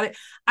reading about it,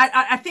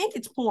 I think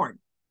it's porn.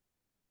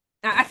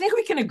 I think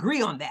we can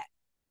agree on that.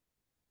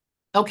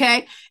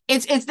 Okay?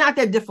 It's not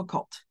that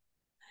difficult.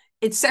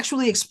 It's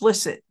sexually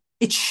explicit.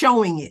 It's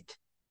showing it.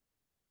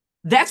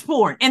 That's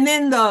porn. And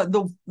then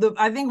the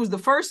I think it was the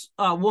first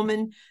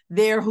woman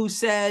there who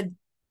said,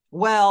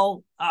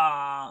 well,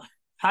 how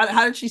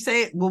did she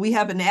say it? Well, we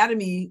have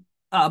anatomy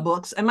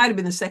books. It might have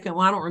been the second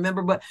one. I don't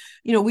remember, but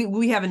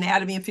we have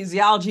anatomy and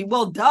physiology.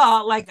 Well,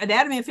 duh, like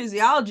anatomy and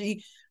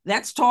physiology,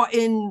 that's taught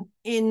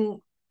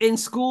in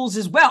schools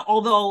as well.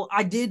 Although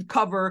I did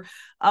cover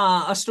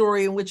a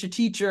story in which a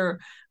teacher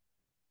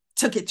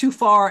took it too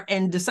far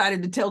and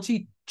decided to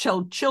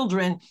tell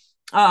children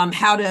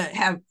how to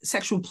have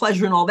sexual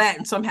pleasure and all that.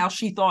 And somehow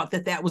she thought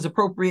that was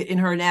appropriate in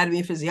her anatomy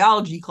and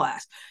physiology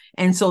class.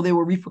 And so there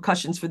were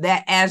repercussions for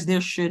that, as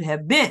there should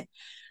have been.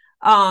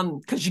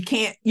 Because you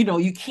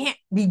can't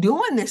be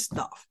doing this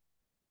stuff.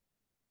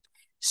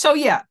 So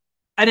yeah,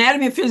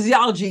 anatomy and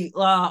physiology.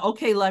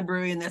 Okay,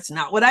 librarian, that's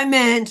not what I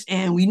meant.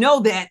 And we know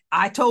that.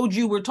 I told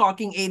you we're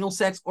talking anal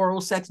sex, oral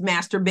sex,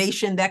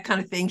 masturbation, that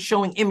kind of thing,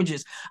 showing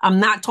images.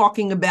 I'm not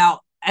talking about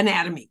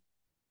anatomy.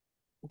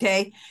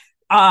 Okay.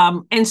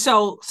 And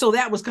so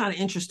that was kind of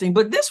interesting,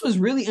 but this was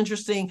really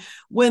interesting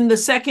when the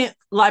second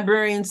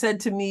librarian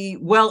said to me,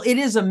 well, it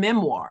is a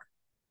memoir.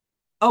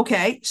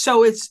 Okay.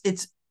 So it's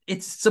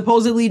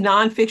supposedly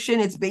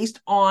nonfiction. It's based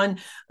on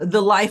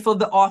the life of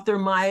the author,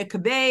 Maya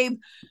Kababe.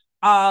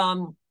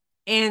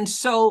 And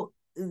so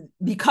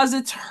because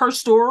it's her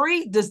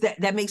story, does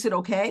that makes it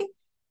okay?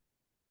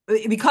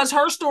 Because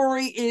her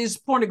story is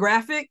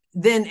pornographic,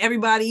 then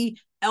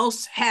everybody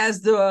else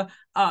has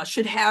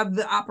should have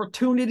the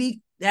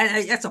opportunity.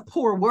 That's a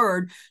poor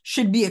word,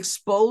 should be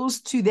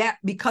exposed to that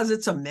because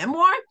it's a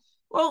memoir.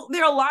 Well,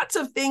 there are lots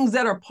of things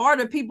that are part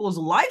of people's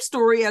life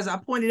story, as I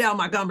pointed out in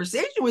my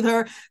conversation with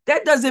her.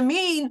 That doesn't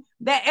mean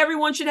that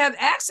everyone should have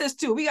access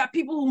to it. We got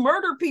people who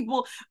murder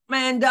people,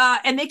 and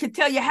they could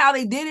tell you how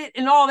they did it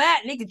and all that,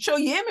 and they could show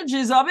you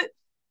images of it,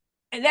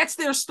 and that's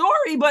their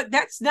story, but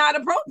that's not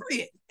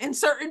appropriate in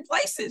certain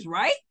places,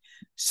 right?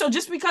 So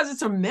just because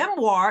it's a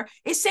memoir,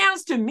 it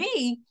sounds to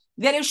me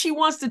that if she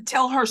wants to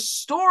tell her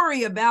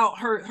story about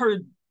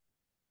her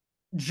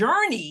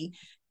journey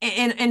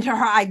and to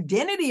her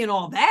identity and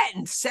all that,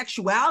 and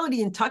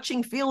sexuality and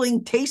touching,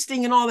 feeling,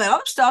 tasting, and all that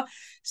other stuff,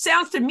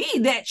 sounds to me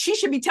that she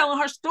should be telling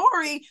her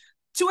story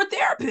to a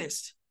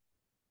therapist.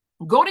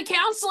 Go to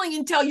counseling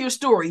and tell your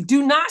story.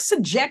 Do not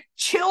subject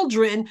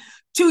children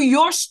to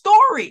your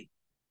story,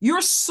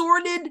 your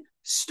sordid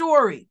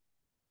story.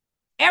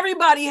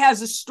 Everybody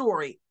has a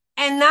story,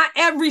 and not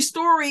every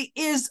story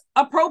is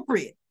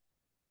appropriate.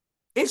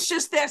 It's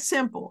just that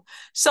simple.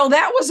 So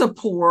that was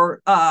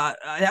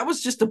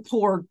just a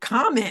poor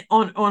comment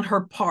on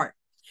her part.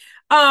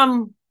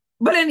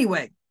 But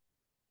anyway,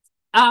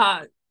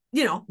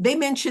 they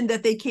mentioned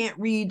that they can't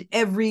read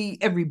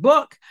every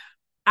book.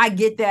 I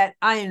get that.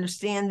 I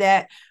understand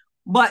that.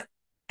 But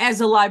as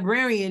a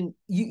librarian,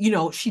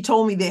 she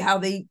told me how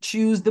they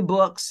choose the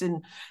books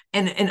and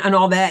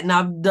all that. And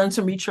I've done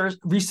some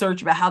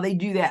research about how they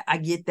do that. I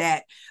get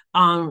that.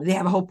 They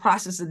have a whole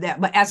process of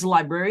that. But as a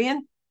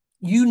librarian,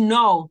 you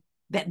know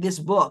that this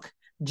book,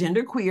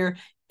 Genderqueer,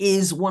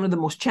 is one of the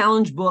most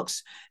challenged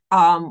books.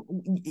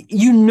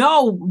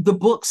 The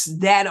books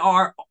that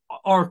are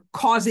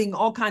causing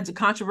all kinds of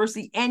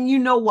controversy, and you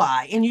know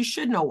why, and you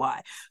should know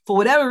why. For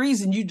whatever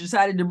reason, you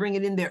decided to bring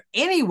it in there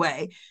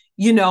anyway,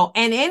 and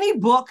any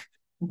book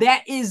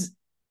that is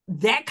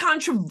that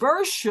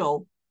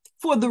controversial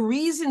for the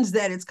reasons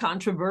that it's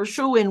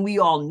controversial, and we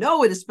all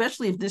know it,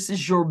 especially if this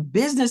is your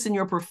business and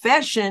your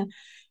profession,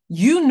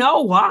 you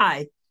know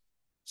why.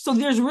 So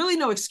there's really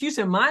no excuse,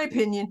 in my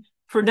opinion,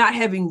 for not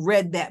having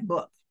read that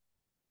book.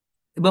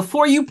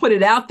 Before you put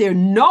it out there,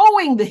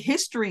 knowing the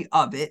history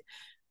of it,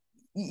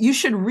 you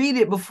should read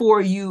it before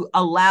you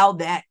allow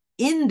that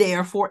in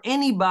there for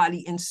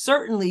anybody. And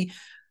certainly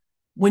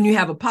when you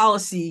have a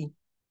policy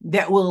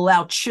that will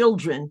allow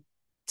children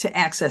to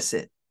access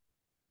it.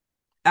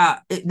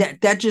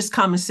 That just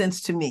common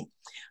sense to me.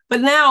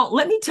 But now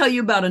let me tell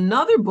you about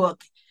another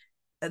book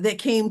that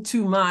came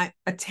to my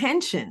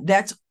attention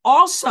that's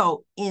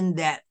also in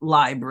that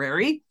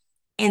library.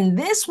 And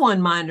this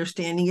one, my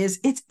understanding is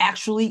it's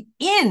actually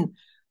in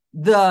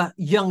the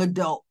young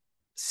adult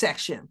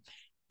section.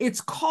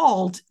 It's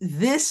called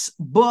This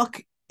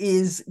Book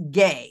is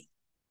Gay.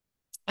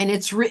 And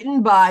it's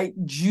written by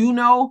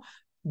Juno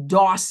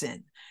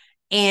Dawson.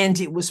 And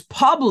it was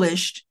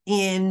published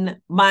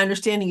in, my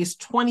understanding is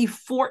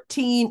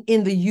 2014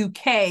 in the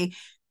UK,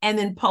 and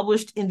then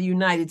published in the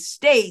United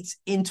States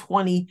in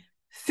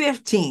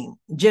 2015.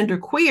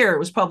 Genderqueer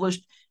was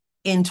published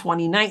in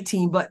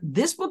 2019, but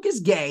This Book is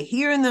Gay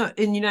here in the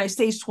United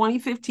States,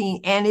 2015,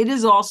 and it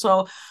is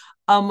also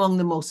among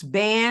the most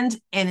banned,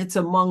 and it's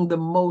among the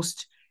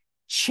most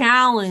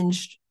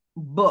challenged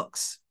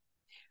books.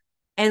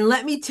 And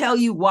let me tell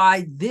you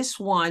why this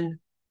one,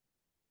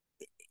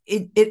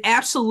 it's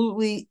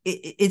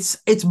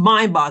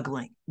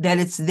mind-boggling that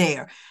it's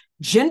there.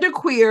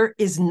 Genderqueer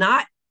is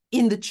not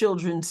in the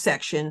children's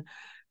section.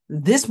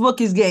 This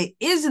Book is Gay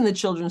is in the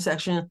children's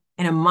section,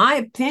 and in my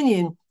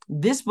opinion,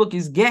 This Book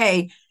is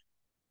Gay,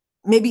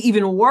 maybe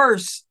even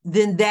worse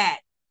than that.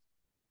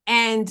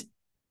 And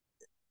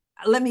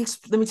let me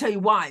tell you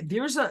why.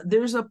 There's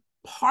a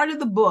part of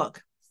the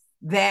book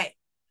that,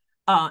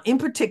 in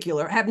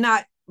particular, have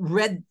not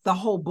read the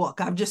whole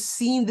book. I've just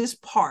seen this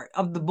part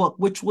of the book,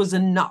 which was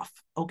enough.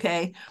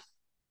 Okay,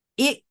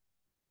 it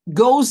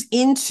goes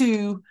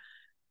into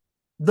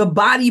the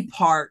body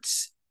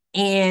parts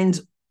and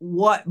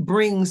what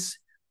brings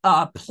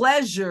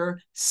pleasure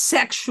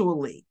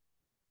sexually.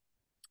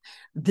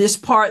 This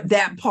part,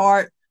 that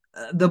part,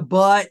 the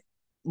butt,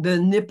 the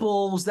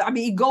nipples.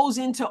 It goes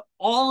into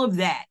all of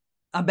that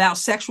about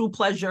sexual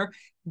pleasure.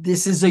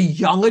 This is a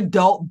young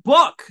adult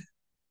book,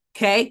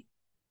 okay?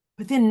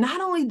 But then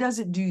not only does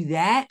it do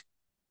that,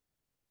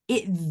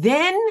 it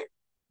then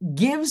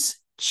gives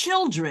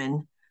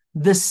children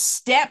the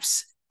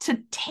steps to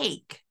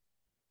take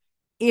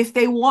if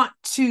they want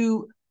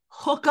to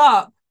hook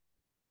up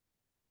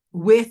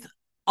with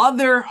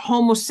other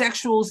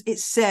homosexuals, it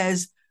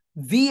says,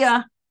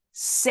 via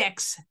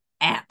sex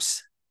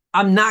apps.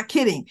 I'm not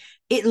kidding.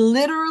 It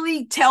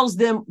literally tells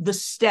them the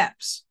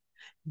steps.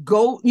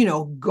 Go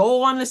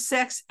on the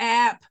sex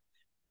app,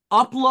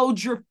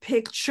 upload your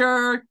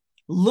picture,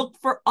 look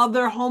for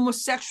other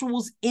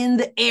homosexuals in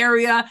the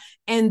area,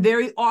 and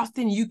very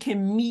often you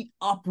can meet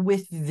up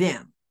with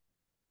them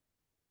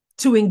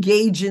to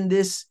engage in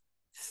these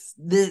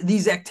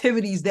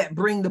activities that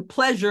bring the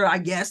pleasure, I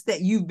guess,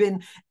 that you've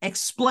been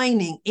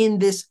explaining in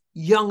this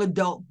young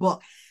adult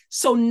book.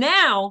 So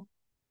now,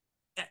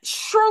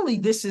 surely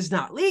this is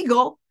not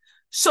legal.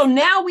 So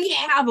now we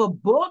have a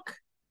book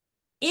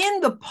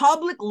in the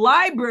public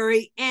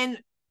library, and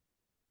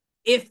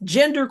if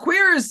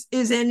Genderqueer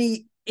is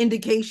any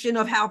indication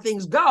of how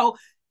things go,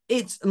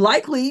 it's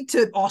likely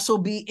to also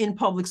be in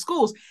public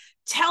schools,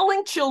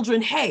 telling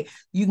children, hey,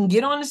 you can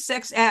get on a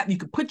sex app, you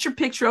can put your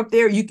picture up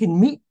there, you can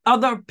meet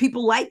other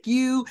people like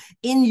you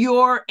in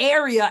your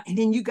area, and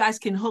then you guys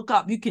can hook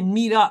up, you can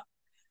meet up.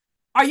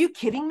 Are you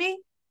kidding me?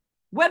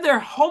 Whether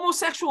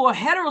homosexual or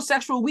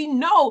heterosexual, we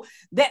know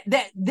that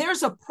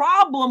there's a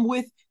problem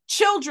with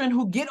children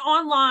who get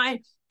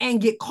online and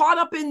get caught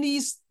up in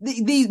these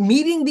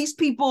meeting these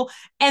people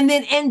and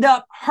then end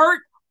up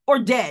hurt or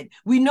dead.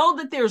 We know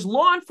that there's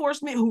law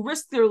enforcement who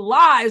risk their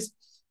lives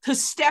to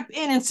step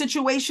in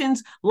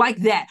situations like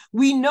that.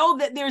 We know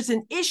that there's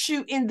an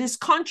issue in this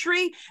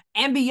country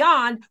and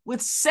beyond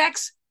with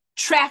sex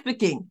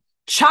trafficking,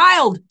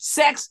 child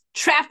sex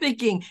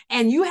trafficking.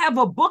 And you have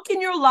a book in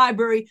your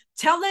library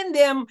telling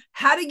them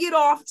how to get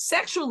off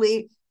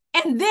sexually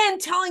and then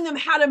telling them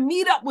how to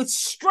meet up with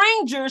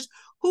strangers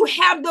who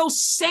have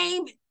those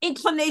same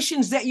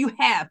inclinations that you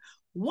have.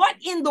 What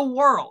in the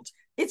world?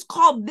 It's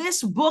called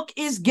This Book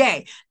is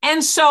Gay.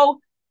 And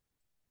so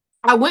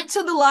I went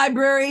to the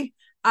library.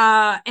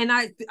 And you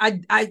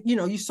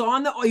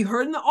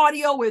heard in the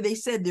audio where they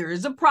said there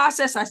is a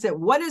process. I said,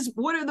 what's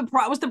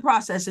the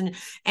process?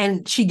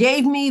 And she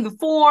gave me the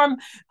form,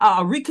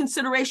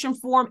 reconsideration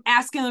form,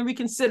 asking to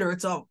reconsider.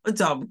 It's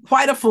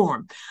quite a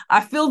form.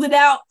 I filled it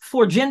out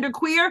for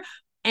genderqueer.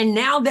 And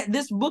now that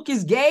This Book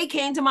is Gay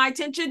came to my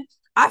attention,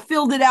 I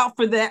filled it out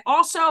for that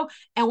also.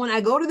 And when I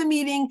go to the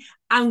meeting,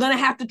 I'm going to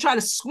have to try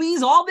to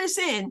squeeze all this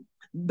in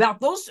about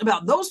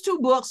those two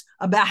books,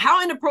 about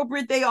how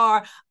inappropriate they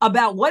are,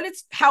 about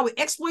how it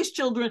exploits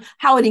children,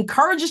 how it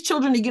encourages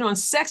children to get on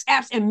sex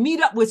apps and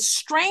meet up with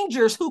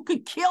strangers who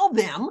could kill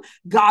them,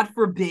 God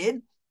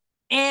forbid,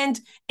 and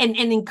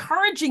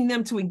encouraging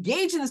them to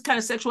engage in this kind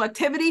of sexual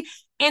activity,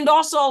 and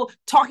also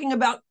talking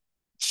about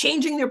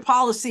changing their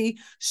policy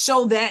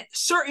so that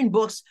certain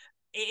books,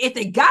 if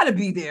they got to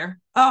be there,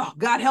 oh,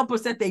 God help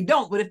us that they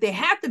don't, but if they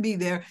have to be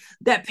there,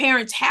 that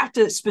parents have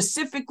to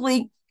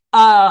specifically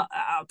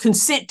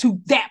consent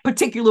to that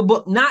particular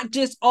book, not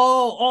just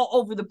all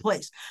over the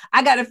place.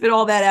 I got to fit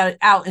all that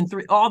out in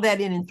 3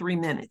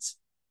 minutes.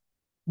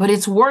 But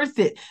it's worth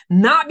it,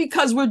 not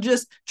because we're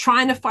just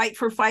trying to fight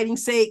for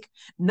fighting's sake,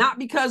 not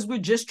because we're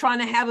just trying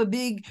to have a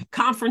big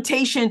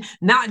confrontation,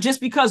 not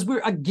just because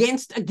we're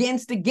against,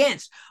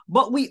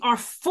 but we are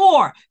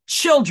for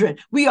children.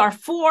 We are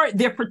for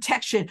their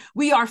protection.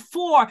 We are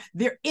for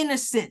their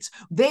innocence.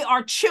 They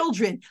are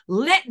children.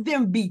 Let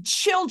them be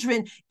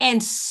children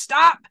and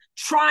stop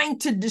trying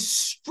to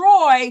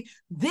destroy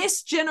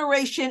this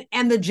generation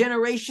and the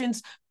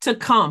generations to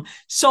come.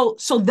 So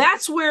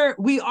that's where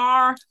we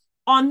are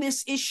on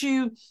this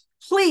issue.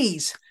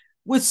 Please,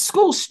 with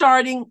school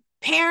starting,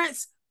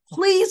 parents,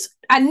 please,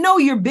 I know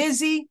you're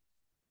busy.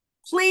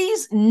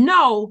 Please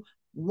know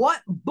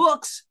what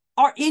books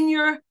are in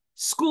your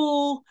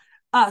school,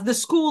 the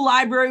school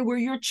library where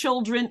your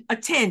children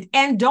attend.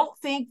 And don't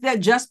think that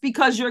just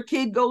because your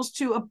kid goes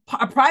to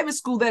a private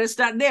school that it's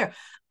not there.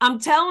 I'm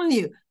telling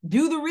you,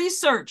 do the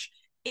research.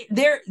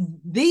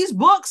 These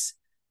books,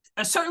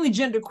 certainly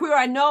genderqueer,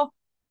 I know,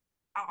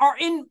 are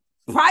in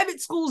private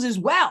schools as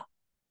well.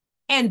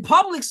 And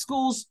public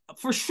schools,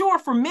 for sure,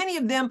 for many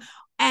of them.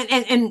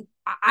 And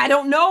I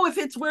don't know if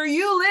it's where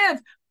you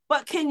live,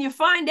 but can you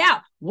find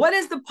out what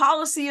is the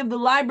policy of the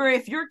library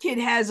if your kid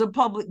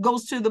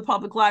goes to the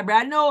public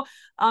library? I know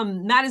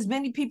not as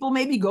many people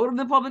maybe go to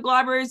the public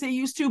library as they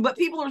used to, but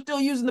people are still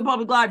using the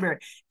public library.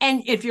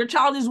 And if your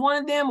child is one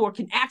of them or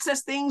can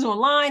access things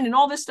online and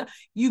all this stuff,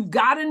 you've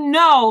got to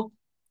know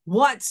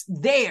what's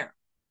there.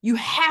 You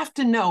have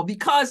to know,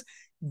 because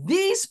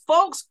these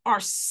folks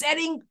are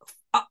setting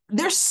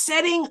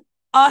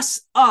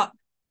us up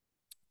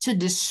to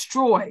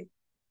destroy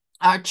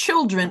our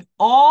children,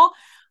 all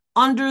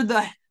under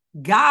the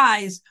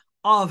guise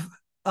of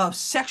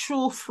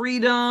sexual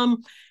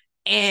freedom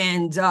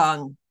and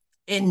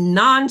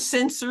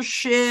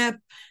non-censorship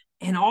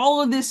and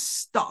all of this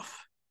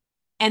stuff.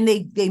 And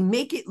they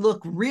make it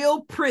look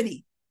real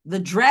pretty. The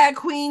drag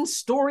queen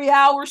story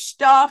hour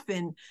stuff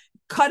and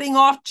cutting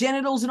off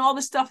genitals and all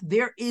this stuff.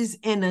 There is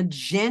an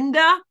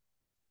agenda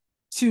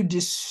to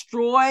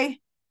destroy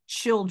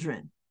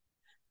children,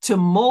 to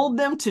mold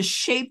them, to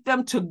shape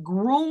them, to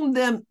groom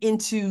them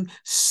into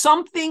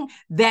something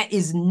that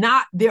is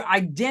not their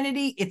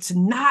identity. It's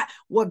not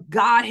what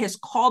God has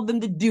called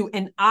them to do.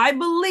 And I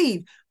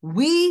believe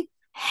we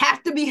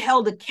have to be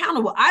held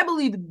accountable. I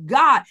believe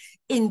God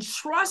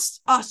entrusts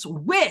us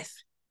with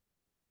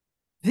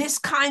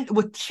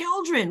with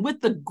children,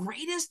 with the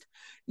greatest,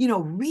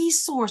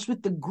 resource,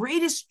 with the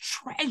greatest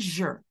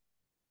treasure.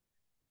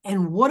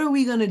 And what are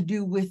we going to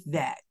do with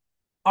that?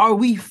 Are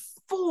we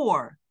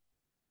for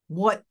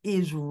what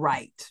is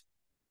right?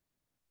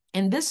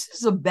 And this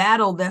is a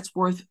battle that's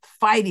worth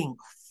fighting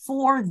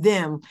for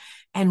them.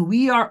 And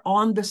we are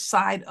on the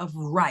side of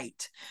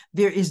right.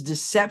 There is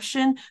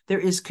deception. There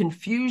is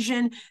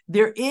confusion.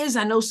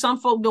 I know some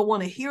folk don't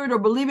want to hear it or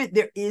believe it.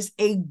 There is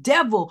a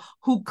devil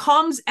who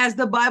comes, as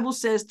the Bible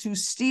says, to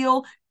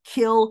steal,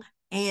 kill,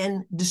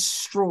 and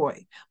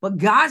destroy. But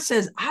God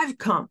says, I've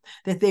come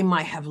that they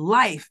might have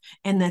life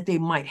and that they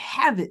might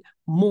have it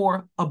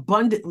more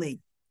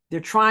abundantly. They're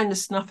trying to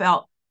snuff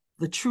out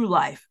the true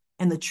life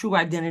and the true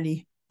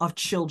identity of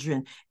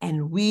children.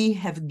 And we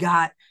have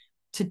got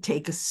to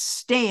take a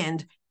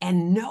stand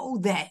and know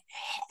that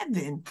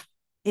heaven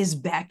is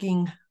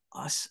backing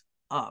us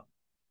up.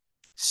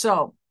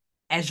 So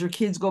as your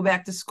kids go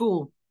back to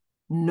school,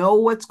 know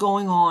what's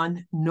going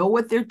on, know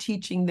what they're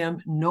teaching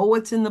them, know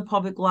what's in the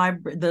public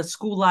library, the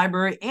school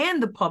library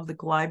and the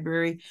public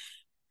library.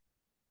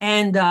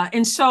 And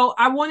so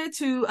I wanted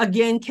to,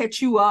 again,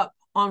 catch you up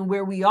on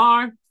where we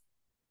are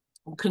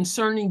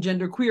concerning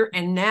genderqueer.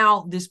 And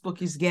now this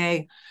book is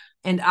gay.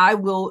 And I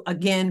will,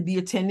 again, be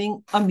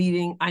attending a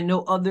meeting. I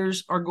know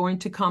others are going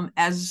to come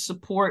as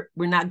support.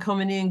 We're not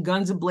coming in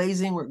guns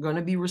a-blazing. We're going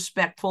to be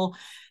respectful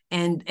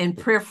and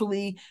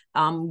prayerfully.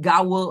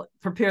 God will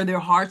prepare their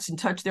hearts and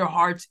touch their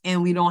hearts,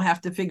 and we don't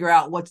have to figure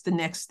out what's the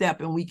next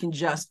step, and we can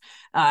just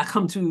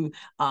come to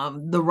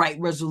the right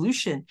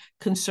resolution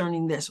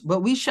concerning this. But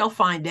we shall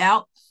find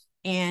out.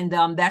 And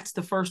that's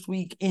the first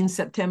week in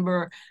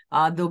September.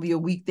 There'll be a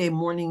weekday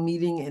morning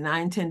meeting, and I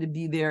intend to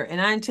be there.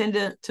 And I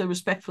intend to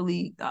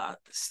respectfully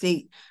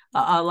state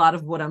a lot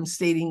of what I'm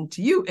stating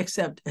to you,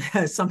 except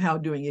somehow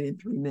doing it in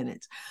 3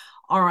 minutes.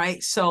 All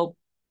right. So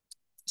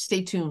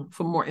stay tuned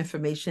for more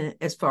information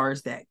as far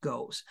as that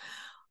goes.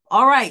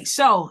 All right.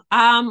 So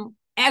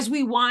as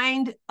we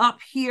wind up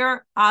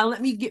here,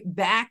 let me get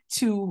back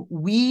to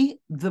We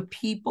the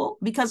People,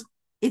 because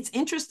it's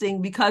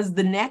interesting, because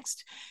the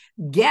next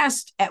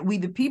guest at We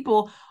the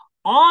People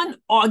on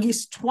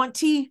August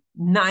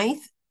 29th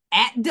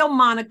at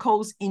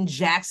Delmonico's in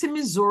Jackson,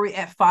 Missouri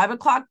at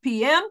 5:00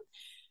 p.m.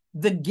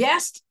 The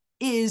guest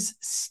is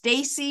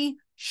Stacy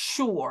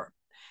Shore,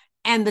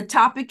 and the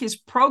topic is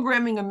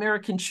Programming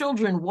American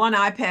Children One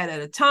iPad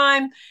at a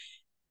Time.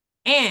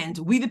 And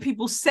We the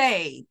People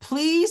say,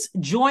 please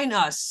join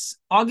us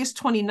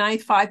August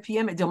 29th, 5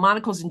 p.m. at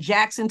Delmonico's in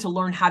Jackson to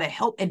learn how to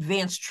help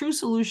advance true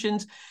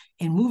solutions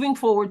in moving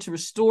forward to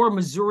restore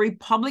Missouri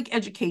public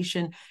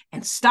education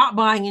and stop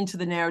buying into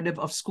the narrative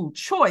of school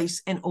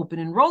choice and open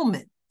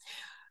enrollment.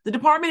 The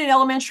Department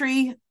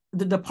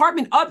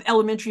of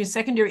Elementary and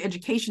Secondary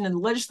Education and the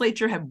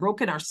legislature have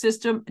broken our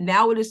system.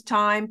 Now it is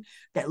time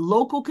that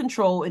local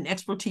control and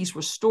expertise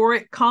restore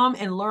it. Come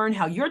and learn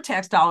how your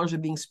tax dollars are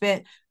being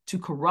spent to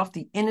corrupt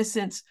the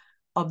innocence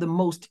of the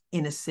most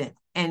innocent.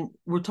 And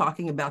we're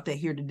talking about that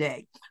here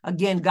today.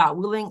 Again, God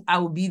willing, I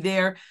will be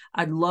there.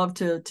 I'd love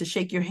to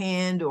shake your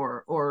hand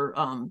or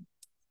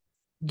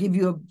give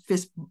you a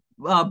fist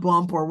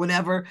bump or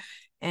whatever,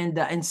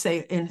 and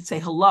say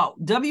hello.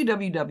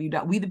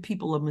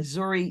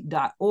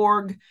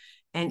 www.wethepeopleofmissouri.org,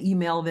 and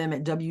email them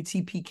at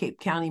WTP Cape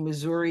County,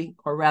 Missouri,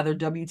 or rather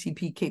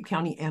WTP Cape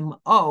County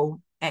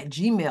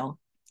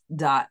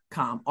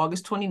MO@gmail.com.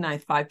 August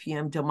 29th, 5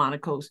 p.m.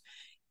 Delmonico's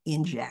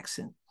in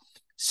Jackson.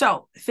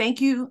 So thank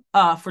you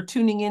for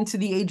tuning in to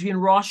the Adrienne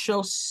Ross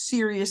Show.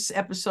 Serious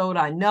episode,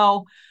 I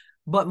know,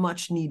 but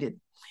much needed.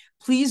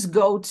 Please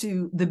go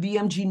to the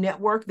BMG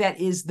Network. That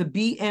is the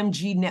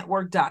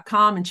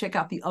bmgnetwork.com, and check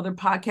out the other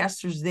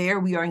podcasters there.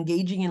 We are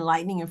engaging,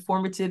 enlightening,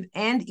 informative,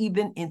 and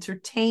even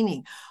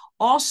entertaining.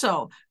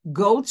 Also,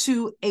 go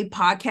to a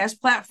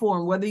podcast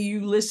platform, whether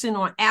you listen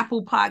on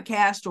Apple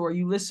Podcast or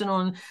you listen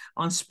on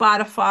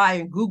Spotify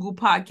and Google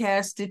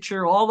Podcast,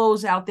 Stitcher, all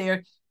those out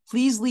there.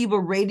 Please leave a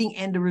rating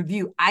and a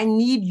review. I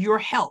need your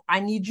help.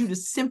 I need you to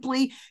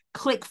simply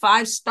click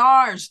 5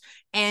 stars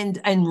and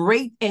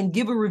rate and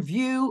give a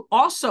review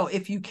also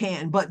if you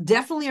can, but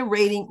definitely a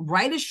rating.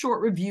 Write a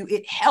short review.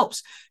 It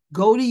helps.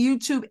 Go to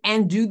YouTube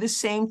and do the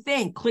same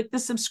thing. Click the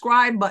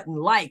subscribe button,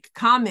 like,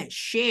 comment,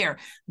 share.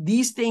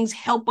 These things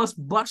help us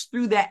bust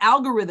through that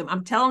algorithm.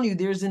 I'm telling you,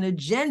 there's an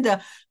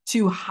agenda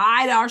to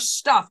hide our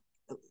stuff.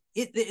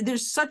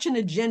 There's such an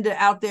agenda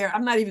out there.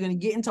 I'm not even going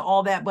to get into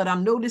all that, but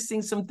I'm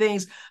noticing some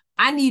things.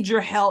 I need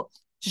your help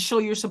to show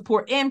your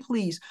support. And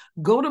please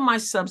go to my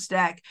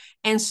Substack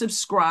and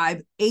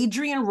subscribe,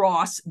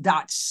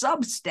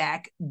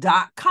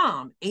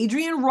 adrienneross.substack.com.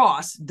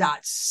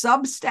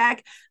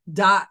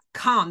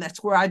 adrienneross.substack.com.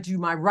 That's where I do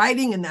my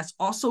writing, and that's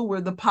also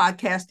where the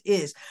podcast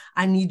is.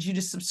 I need you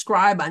to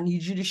subscribe. I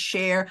need you to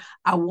share.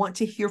 I want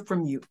to hear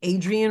from you.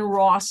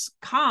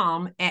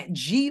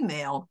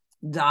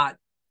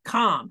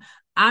 adriennerosscom@gmail.com.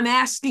 I'm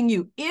asking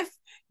you, if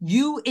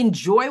you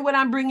enjoy what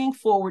I'm bringing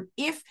forward,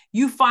 if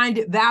you find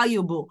it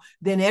valuable,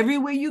 then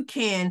everywhere you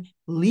can,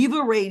 leave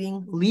a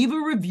rating, leave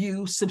a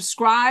review,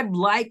 subscribe,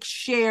 like,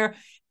 share,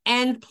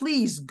 and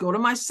please go to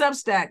my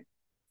Substack.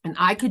 And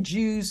I could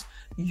use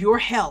your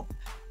help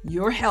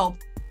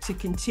to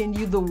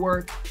continue the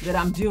work that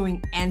I'm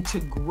doing and to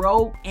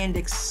grow and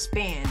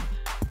expand.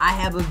 I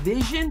have a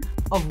vision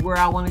of where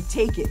I want to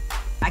take it.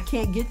 I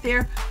can't get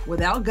there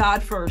without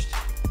God first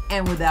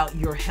and without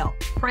your help.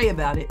 Pray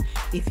about it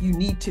if you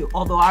need to,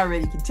 although I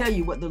already can tell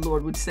you what the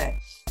Lord would say.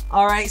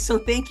 All right, so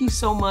thank you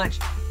so much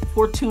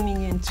for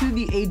tuning in to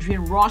the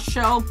Adrienne Ross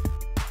Show.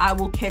 I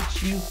will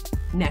catch you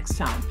next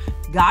time.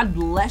 God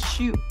bless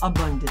you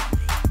abundantly.